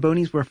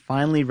 Zambonis were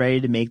finally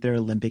ready to make their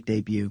Olympic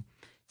debut.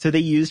 So they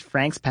used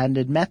Frank's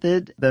patented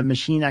method. The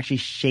machine actually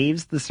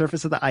shaves the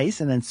surface of the ice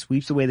and then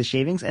sweeps away the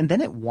shavings, and then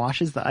it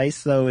washes the ice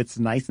so it's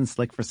nice and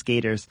slick for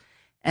skaters.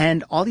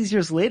 And all these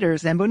years later,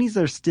 Zambonis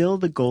are still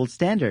the gold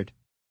standard.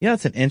 Yeah,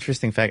 it's an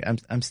interesting fact.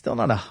 I'm still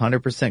not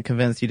 100%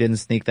 convinced you didn't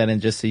sneak that in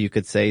just so you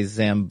could say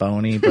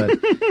Zamboni. But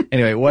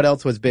anyway, what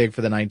else was big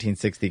for the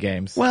 1960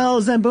 games?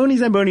 Well, Zamboni.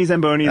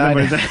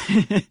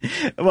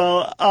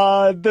 Well,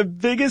 the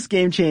biggest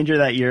game changer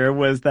that year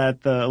was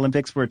that the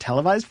Olympics were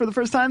televised for the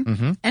first time.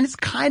 Mm-hmm. And it's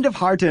kind of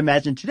hard to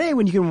imagine today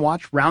when you can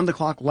watch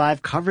round-the-clock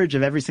live coverage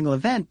of every single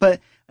event. But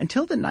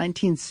until the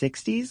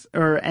 1960s,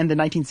 and the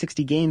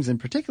 1960 games in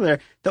particular,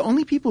 the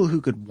only people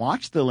who could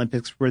watch the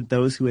Olympics were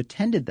those who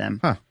attended them.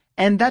 Huh.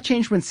 And that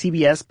changed when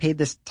CBS paid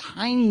this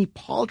tiny,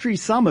 paltry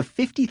sum of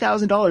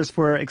 $50,000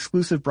 for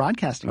exclusive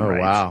broadcasting rights.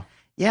 Oh, wow.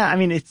 Yeah, I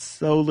mean, it's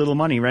so little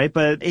money, right?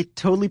 But it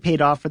totally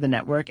paid off for the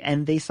network,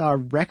 and they saw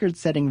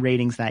record-setting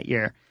ratings that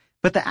year.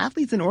 But the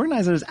athletes and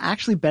organizers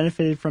actually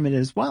benefited from it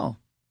as well.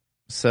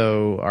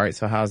 So, all right,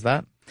 so how's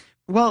that?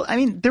 Well, I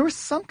mean, there was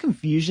some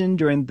confusion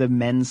during the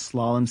men's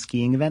slalom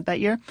skiing event that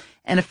year,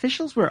 and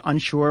officials were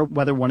unsure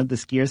whether one of the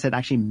skiers had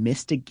actually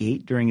missed a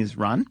gate during his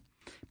run.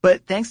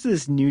 But thanks to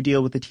this new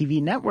deal with the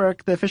TV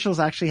network, the officials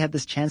actually had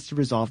this chance to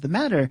resolve the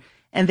matter.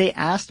 And they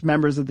asked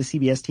members of the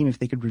CBS team if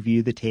they could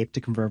review the tape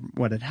to confirm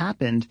what had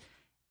happened.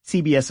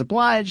 CBS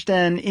obliged,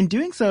 and in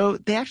doing so,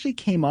 they actually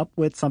came up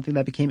with something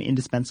that became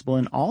indispensable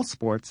in all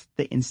sports,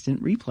 the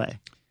instant replay.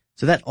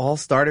 So that all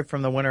started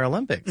from the Winter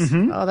Olympics.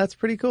 Mm-hmm. Oh, that's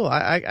pretty cool.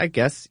 I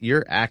guess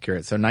you're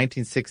accurate. So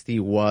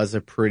 1960 was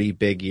a pretty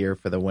big year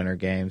for the Winter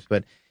Games.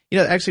 But,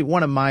 actually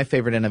one of my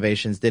favorite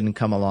innovations didn't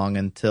come along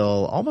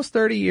until almost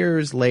 30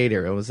 years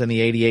later. It was in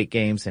the 88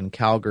 Games in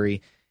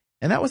Calgary.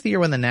 And that was the year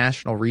when the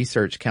National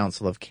Research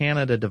Council of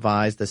Canada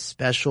devised a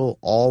special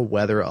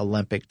all-weather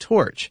Olympic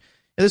torch.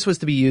 And this was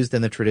to be used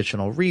in the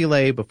traditional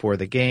relay before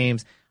the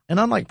games. And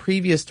unlike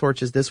previous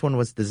torches, this one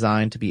was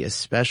designed to be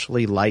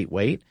especially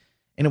lightweight.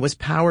 And it was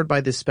powered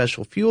by this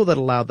special fuel that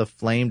allowed the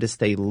flame to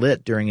stay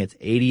lit during its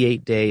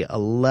 88-day,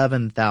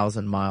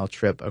 11,000-mile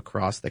trip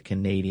across the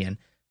Canadian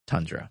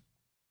tundra.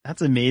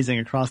 That's amazing,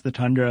 across the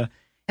tundra.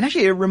 And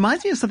actually, it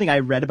reminds me of something I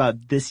read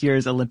about this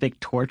year's Olympic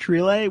torch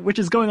relay, which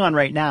is going on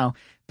right now.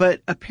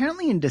 But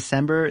apparently in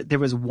December, there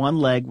was one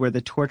leg where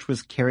the torch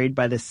was carried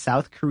by this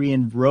South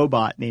Korean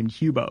robot named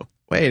Hubo.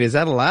 Wait, is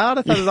that allowed?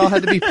 I thought it all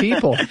had to be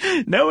people.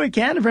 No, it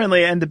can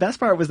apparently. And the best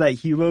part was that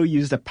Hubo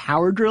used a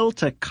power drill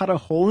to cut a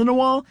hole in a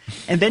wall,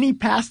 and then he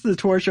passed the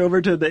torch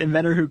over to the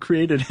inventor who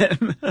created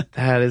him.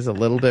 That is a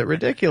little bit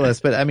ridiculous.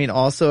 But I mean,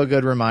 also a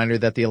good reminder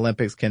that the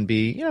Olympics can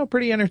be,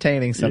 pretty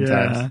entertaining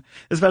sometimes. Yeah,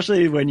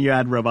 especially when you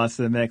add robots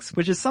to the mix,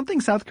 which is something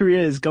South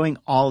Korea is going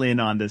all in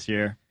on this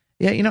year.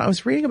 Yeah, I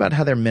was reading about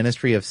how their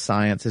Ministry of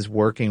Science is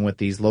working with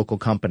these local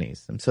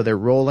companies. And so they're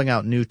rolling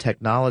out new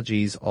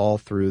technologies all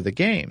through the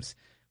games.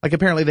 Like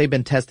apparently they've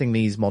been testing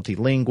these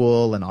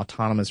multilingual and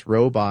autonomous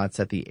robots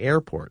at the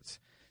airports.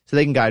 So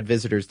they can guide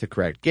visitors to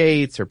correct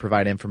gates or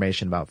provide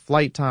information about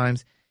flight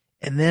times.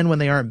 And then when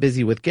they aren't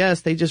busy with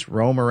guests, they just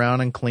roam around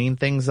and clean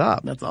things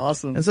up. That's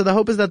awesome. And so the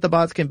hope is that the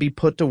bots can be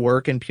put to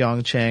work in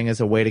Pyeongchang as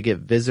a way to get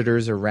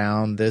visitors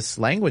around this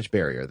language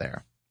barrier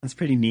there. That's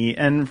pretty neat.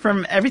 And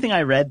from everything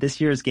I read, this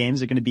year's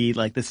games are going to be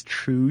like this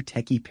true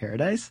techie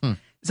paradise.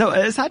 So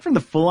aside from the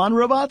full-on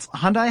robots,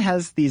 Hyundai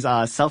has these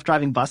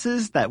self-driving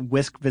buses that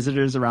whisk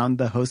visitors around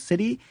the host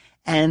city.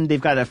 And they've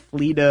got a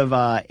fleet of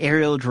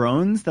aerial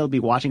drones that'll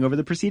be watching over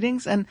the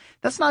proceedings. And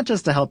that's not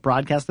just to help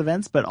broadcast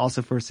events, but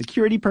also for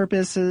security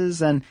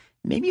purposes and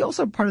maybe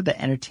also part of the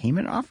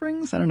entertainment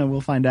offerings. I don't know. We'll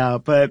find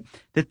out. But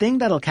the thing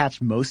that'll catch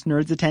most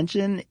nerds'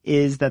 attention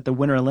is that the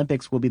Winter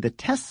Olympics will be the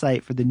test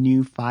site for the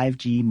new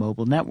 5G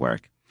mobile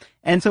network.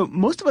 And so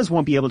most of us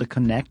won't be able to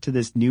connect to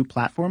this new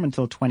platform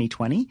until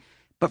 2020.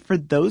 But for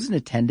those in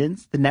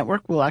attendance, the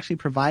network will actually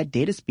provide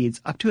data speeds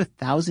up to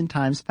 1,000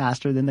 times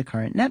faster than the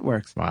current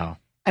networks. Wow.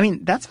 I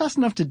mean, that's fast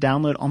enough to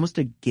download almost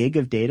a gig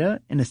of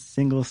data in a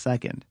single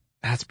second.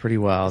 That's pretty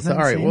wild. So, all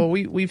right. Well,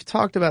 we've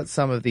talked about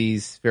some of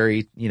these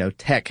very,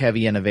 tech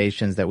heavy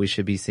innovations that we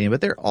should be seeing,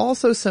 but there are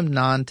also some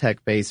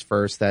non-tech based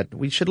firsts that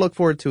we should look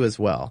forward to as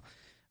well.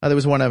 There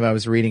was one of them I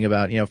was reading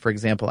about, for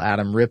example,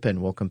 Adam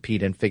Rippon will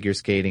compete in figure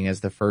skating as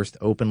the first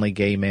openly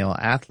gay male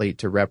athlete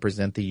to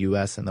represent the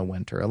U.S. in the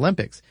Winter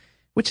Olympics,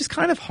 which is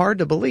kind of hard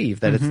to believe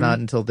that it's not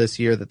until this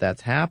year that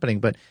that's happening.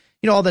 But,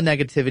 all the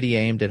negativity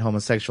aimed at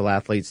homosexual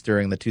athletes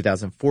during the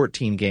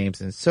 2014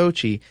 games in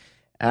Sochi,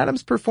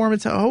 Adam's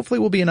performance hopefully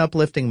will be an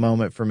uplifting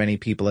moment for many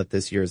people at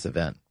this year's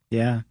event.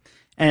 Yeah.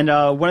 And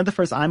one of the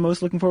first I'm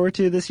most looking forward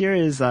to this year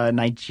is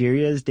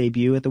Nigeria's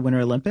debut at the Winter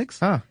Olympics.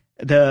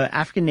 The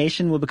African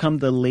nation will become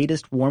the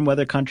latest warm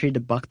weather country to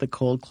buck the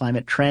cold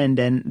climate trend,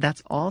 and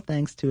that's all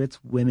thanks to its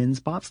women's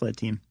bobsled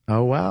team.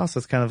 Oh, wow. So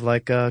it's kind of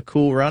like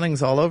Cool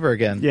Runnings all over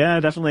again. Yeah,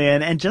 definitely.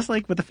 And just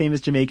like with the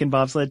famous Jamaican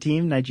bobsled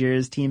team,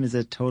 Nigeria's team is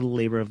a total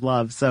labor of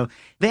love. So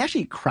they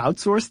actually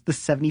crowdsourced the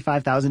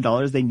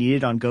 $75,000 they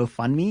needed on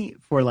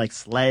GoFundMe for like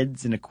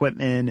sleds and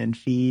equipment and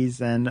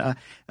fees. And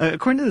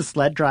according to the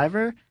sled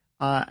driver,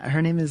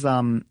 her name is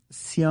Sion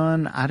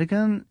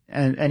Adigan.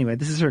 And anyway,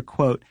 this is her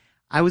quote.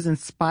 "I was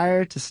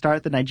inspired to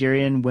start the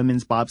Nigerian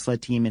women's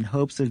bobsled team in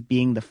hopes of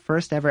being the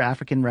first ever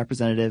African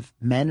representative,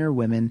 men or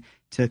women,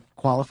 to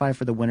qualify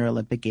for the Winter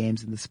Olympic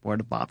Games in the sport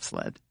of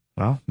bobsled."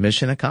 Well,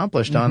 mission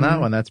accomplished on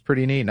that one. That's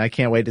pretty neat. And I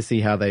can't wait to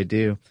see how they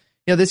do.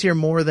 This year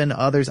more than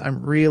others,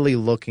 I'm really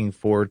looking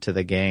forward to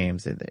the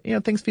games.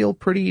 Things feel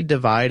pretty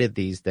divided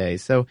these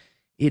days. So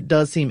it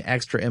does seem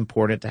extra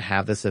important to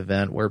have this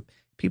event where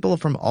people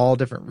from all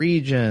different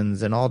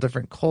regions and all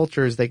different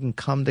cultures, they can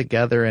come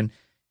together and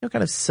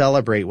kind of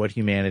celebrate what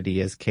humanity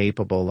is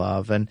capable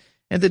of and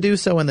to do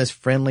so in this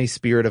friendly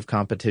spirit of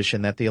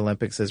competition that the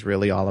Olympics is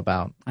really all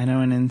about. I know.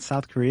 And in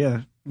South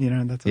Korea,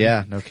 that's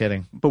yeah, no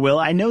kidding. But Will,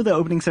 I know the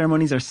opening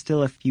ceremonies are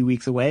still a few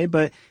weeks away,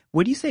 but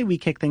what do you say we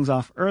kick things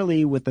off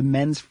early with the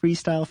men's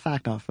freestyle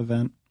fact-off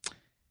event?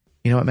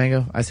 You know what,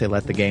 Mango? I say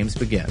let the games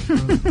begin.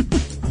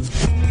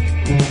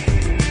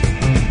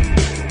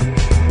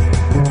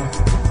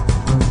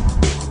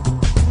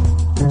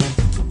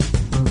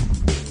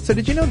 So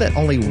did you know that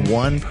only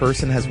one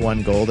person has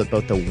won gold at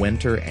both the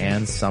Winter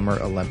and Summer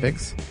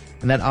Olympics?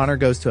 And that honor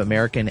goes to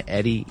American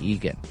Eddie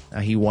Egan.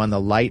 He won the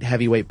light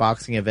heavyweight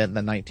boxing event in the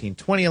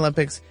 1920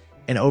 Olympics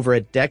And over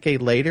a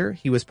decade later,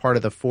 he was part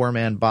of the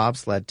four-man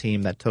bobsled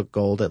team that took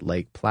gold at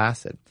Lake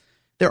Placid.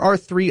 There are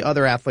 3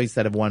 other athletes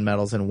that have won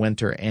medals in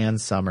winter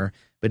and summer,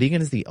 but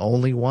Egan is the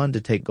only one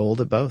to take gold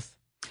at both.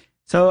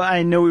 So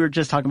I know we were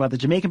just talking about the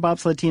Jamaican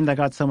bobsled team that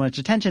got so much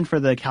attention for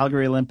the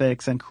Calgary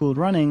Olympics and Cooled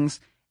Runnings.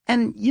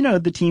 And,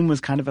 the team was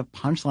kind of a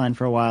punchline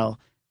for a while,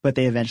 but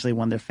they eventually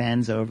won their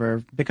fans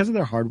over because of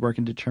their hard work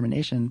and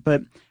determination.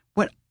 But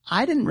what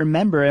I didn't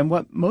remember, and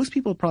what most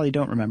people probably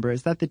don't remember,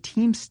 is that the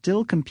team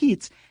still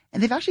competes,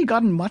 and they've actually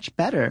gotten much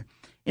better.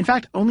 In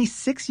fact, only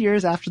 6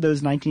 years after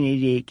those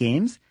 1988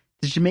 games,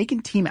 the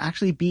Jamaican team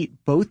actually beat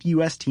both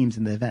U.S. teams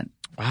in the event.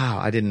 Wow,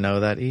 I didn't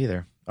know that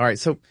either. All right,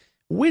 so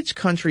which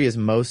country is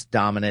most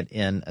dominant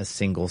in a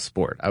single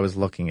sport? I was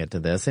looking into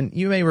this, and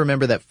you may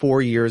remember that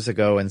 4 years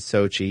ago in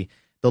Sochi,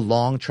 the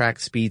long track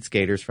speed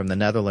skaters from the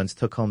Netherlands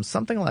took home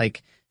something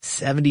like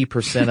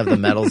 70% of the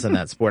medals in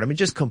that sport. I mean,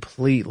 just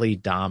completely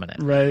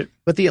dominant. Right.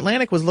 But the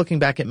Atlantic was looking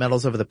back at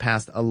medals over the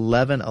past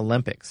 11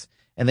 Olympics,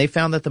 and they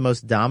found that the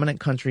most dominant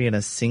country in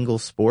a single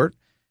sport,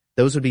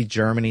 those would be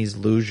Germany's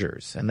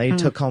losers. And they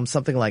took home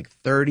something like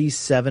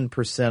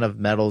 37% of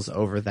medals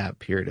over that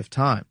period of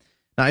time.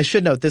 Now, I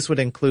should note this would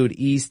include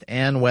East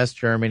and West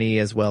Germany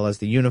as well as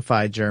the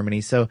unified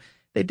Germany. So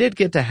they did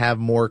get to have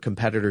more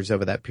competitors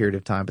over that period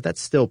of time, but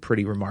that's still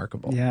pretty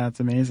remarkable. Yeah, it's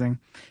amazing.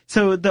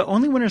 So the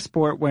only winter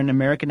sport where an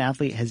American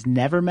athlete has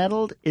never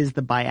medaled is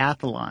the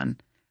biathlon.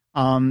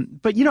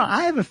 But,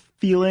 I have a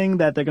feeling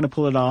that they're going to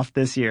pull it off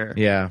this year.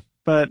 Yeah.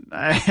 But,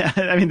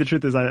 I mean, the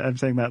truth is I'm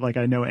saying that like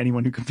I know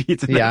anyone who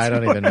competes in Yeah, that I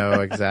don't sport. even know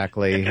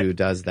exactly who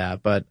does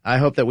that, but I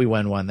hope that we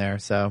win one there.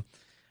 So,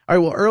 all right,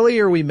 well,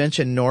 earlier we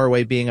mentioned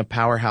Norway being a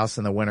powerhouse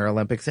in the Winter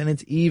Olympics, and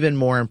it's even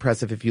more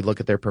impressive if you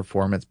look at their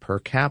performance per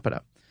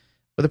capita.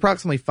 With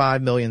approximately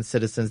 5 million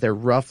citizens, they're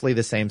roughly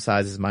the same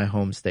size as my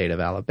home state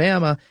of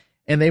Alabama,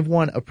 and they've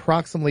won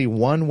approximately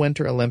 1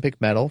 Winter Olympic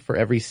medal for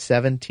every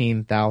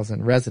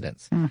 17,000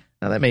 residents. Now,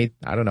 I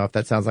don't know if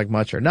that sounds like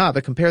much or not,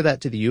 but compare that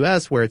to the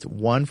U.S., where it's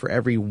 1 for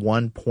every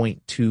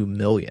 1.2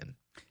 million.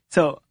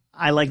 So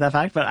I like that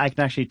fact, but I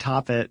can actually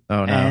top it.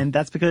 Oh, no. And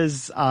that's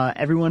because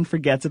everyone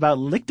forgets about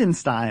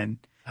Liechtenstein.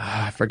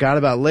 I forgot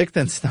about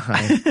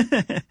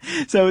Liechtenstein.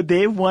 So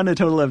they've won a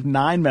total of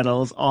 9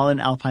 medals, all in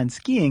alpine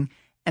skiing.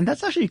 And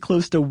that's actually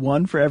close to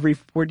 1 for every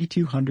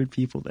 4,200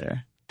 people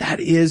there. That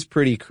is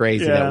pretty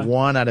crazy Yeah. that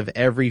 1 out of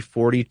every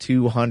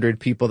 4,200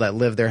 people that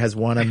live there has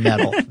won a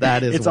medal.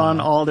 That is It's wild. on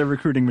all their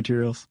recruiting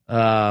materials.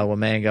 Well,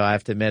 Mango, I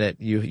have to admit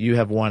it. You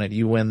have won it.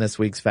 You win this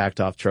week's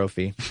Fact Off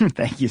trophy.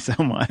 Thank you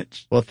so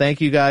much. Well, thank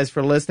you guys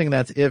for listening.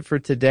 That's it for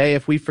today.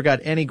 If we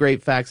forgot any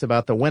great facts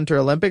about the Winter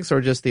Olympics or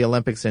just the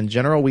Olympics in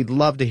general, we'd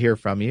love to hear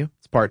from you.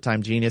 It's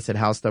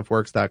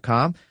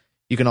parttimegenius@howstuffworks.com.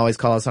 You can always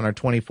call us on our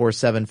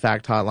 24/7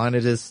 fact hotline.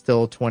 It is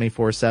still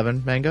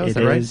 24/7, Mango. Is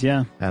that right? It is,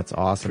 yeah. That's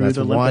awesome. Through That's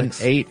the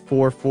Olympics.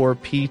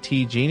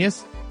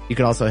 1-844-PT-Genius. You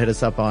can also hit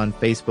us up on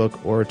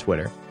Facebook or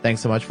Twitter.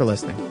 Thanks so much for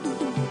listening.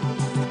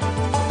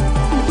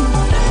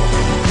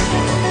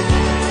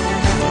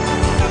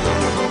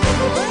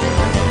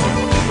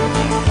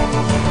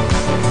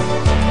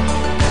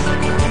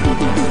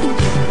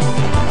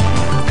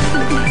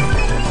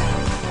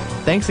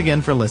 Thanks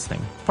again for listening.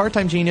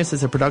 Part-Time Genius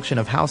is a production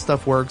of How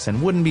Stuff Works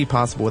and wouldn't be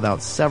possible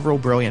without several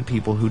brilliant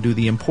people who do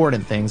the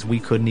important things we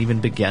couldn't even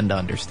begin to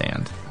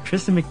understand.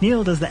 Tristan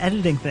McNeil does the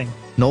editing thing.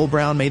 Noel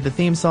Brown made the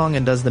theme song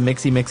and does the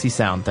mixy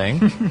sound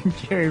thing.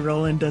 Jerry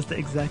Rowland does the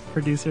exec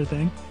producer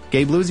thing.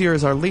 Gabe Luzier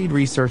is our lead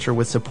researcher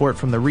with support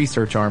from the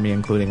research army,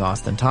 including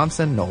Austin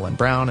Thompson, Nolan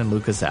Brown, and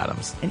Lucas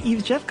Adams. And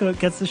Eves Jeffcoat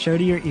gets the show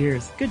to your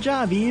ears. Good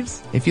job,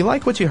 Eves. If you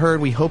like what you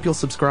heard, we hope you'll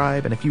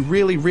subscribe. And if you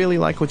really, really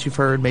like what you've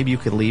heard, maybe you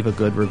could leave a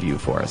good review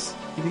for us.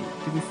 Did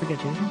we forget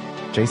Jason?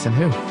 Jason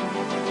who?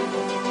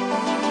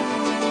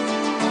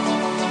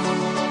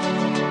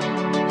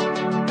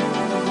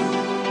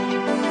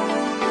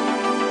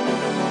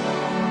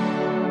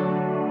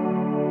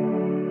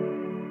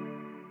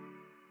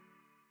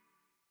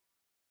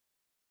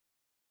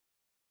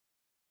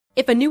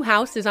 If a new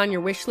house is on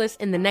your wish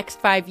list in the next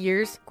 5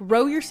 years,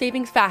 grow your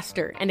savings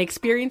faster and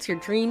experience your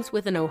dreams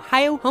with an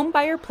Ohio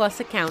Homebuyer Plus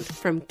account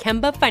from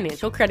Kemba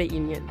Financial Credit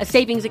Union. A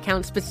savings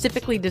account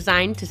specifically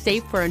designed to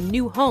save for a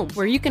new home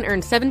where you can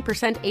earn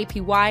 7%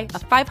 APY, a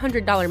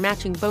 $500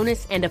 matching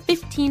bonus, and a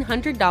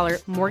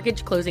 $1,500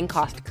 mortgage closing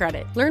cost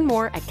credit. Learn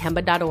more at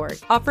Kemba.org.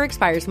 Offer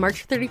expires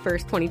March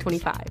 31st,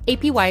 2025.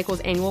 APY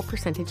equals annual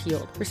percentage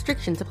yield.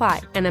 Restrictions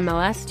apply.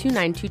 NMLS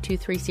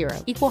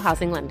 292230. Equal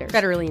housing lender.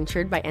 Federally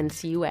insured by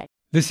NCUA.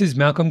 This is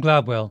Malcolm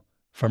Gladwell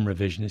from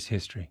Revisionist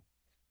History.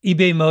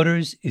 eBay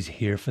Motors is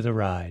here for the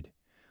ride.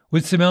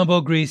 With some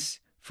elbow grease,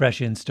 fresh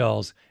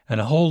installs,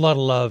 and a whole lot of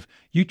love,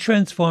 you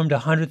transformed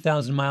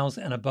 100,000 miles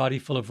and a body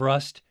full of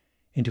rust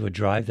into a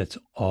drive that's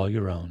all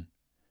your own.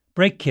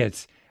 Brake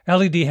kits,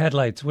 LED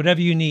headlights,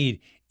 whatever you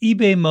need,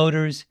 eBay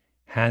Motors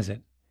has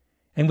it.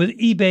 And with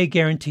eBay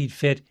Guaranteed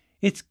Fit,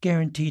 it's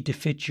guaranteed to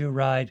fit your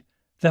ride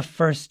the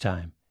first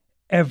time,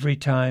 every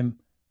time,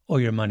 or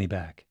your money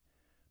back.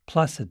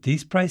 Plus, at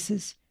these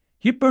prices,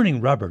 you're burning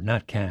rubber,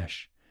 not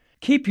cash.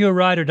 Keep your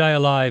ride or die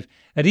alive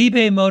at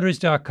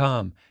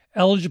ebaymotors.com.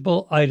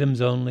 Eligible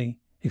items only.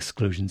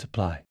 Exclusions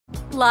apply.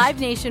 Live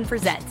Nation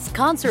presents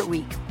Concert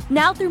Week.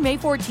 Now through May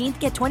 14th,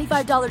 get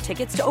 $25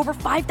 tickets to over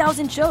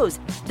 5,000 shows.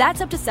 That's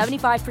up to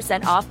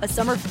 75% off a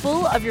summer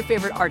full of your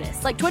favorite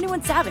artists like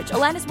 21 Savage,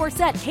 Alanis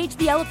Morissette, Cage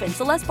the Elephant,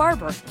 Celeste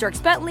Barber,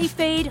 Dierks Bentley,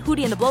 Fade,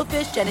 Hootie and the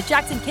Blowfish, Janet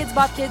Jackson, Kids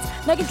Bop Kids,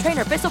 Meghan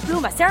Trainor, Peso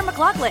Pluma, Sarah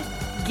McLachlan.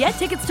 Get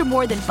tickets to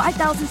more than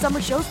 5,000 summer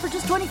shows for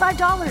just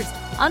 $25.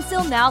 On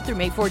sale now through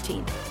May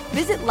 14th.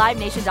 Visit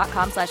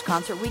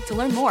LiveNation.com/Concert Week to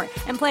learn more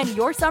and plan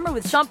your summer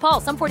with Sean Paul,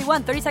 Sum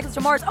 41, 30 Seconds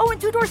to Mars,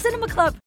 and Two Door Cinema Club.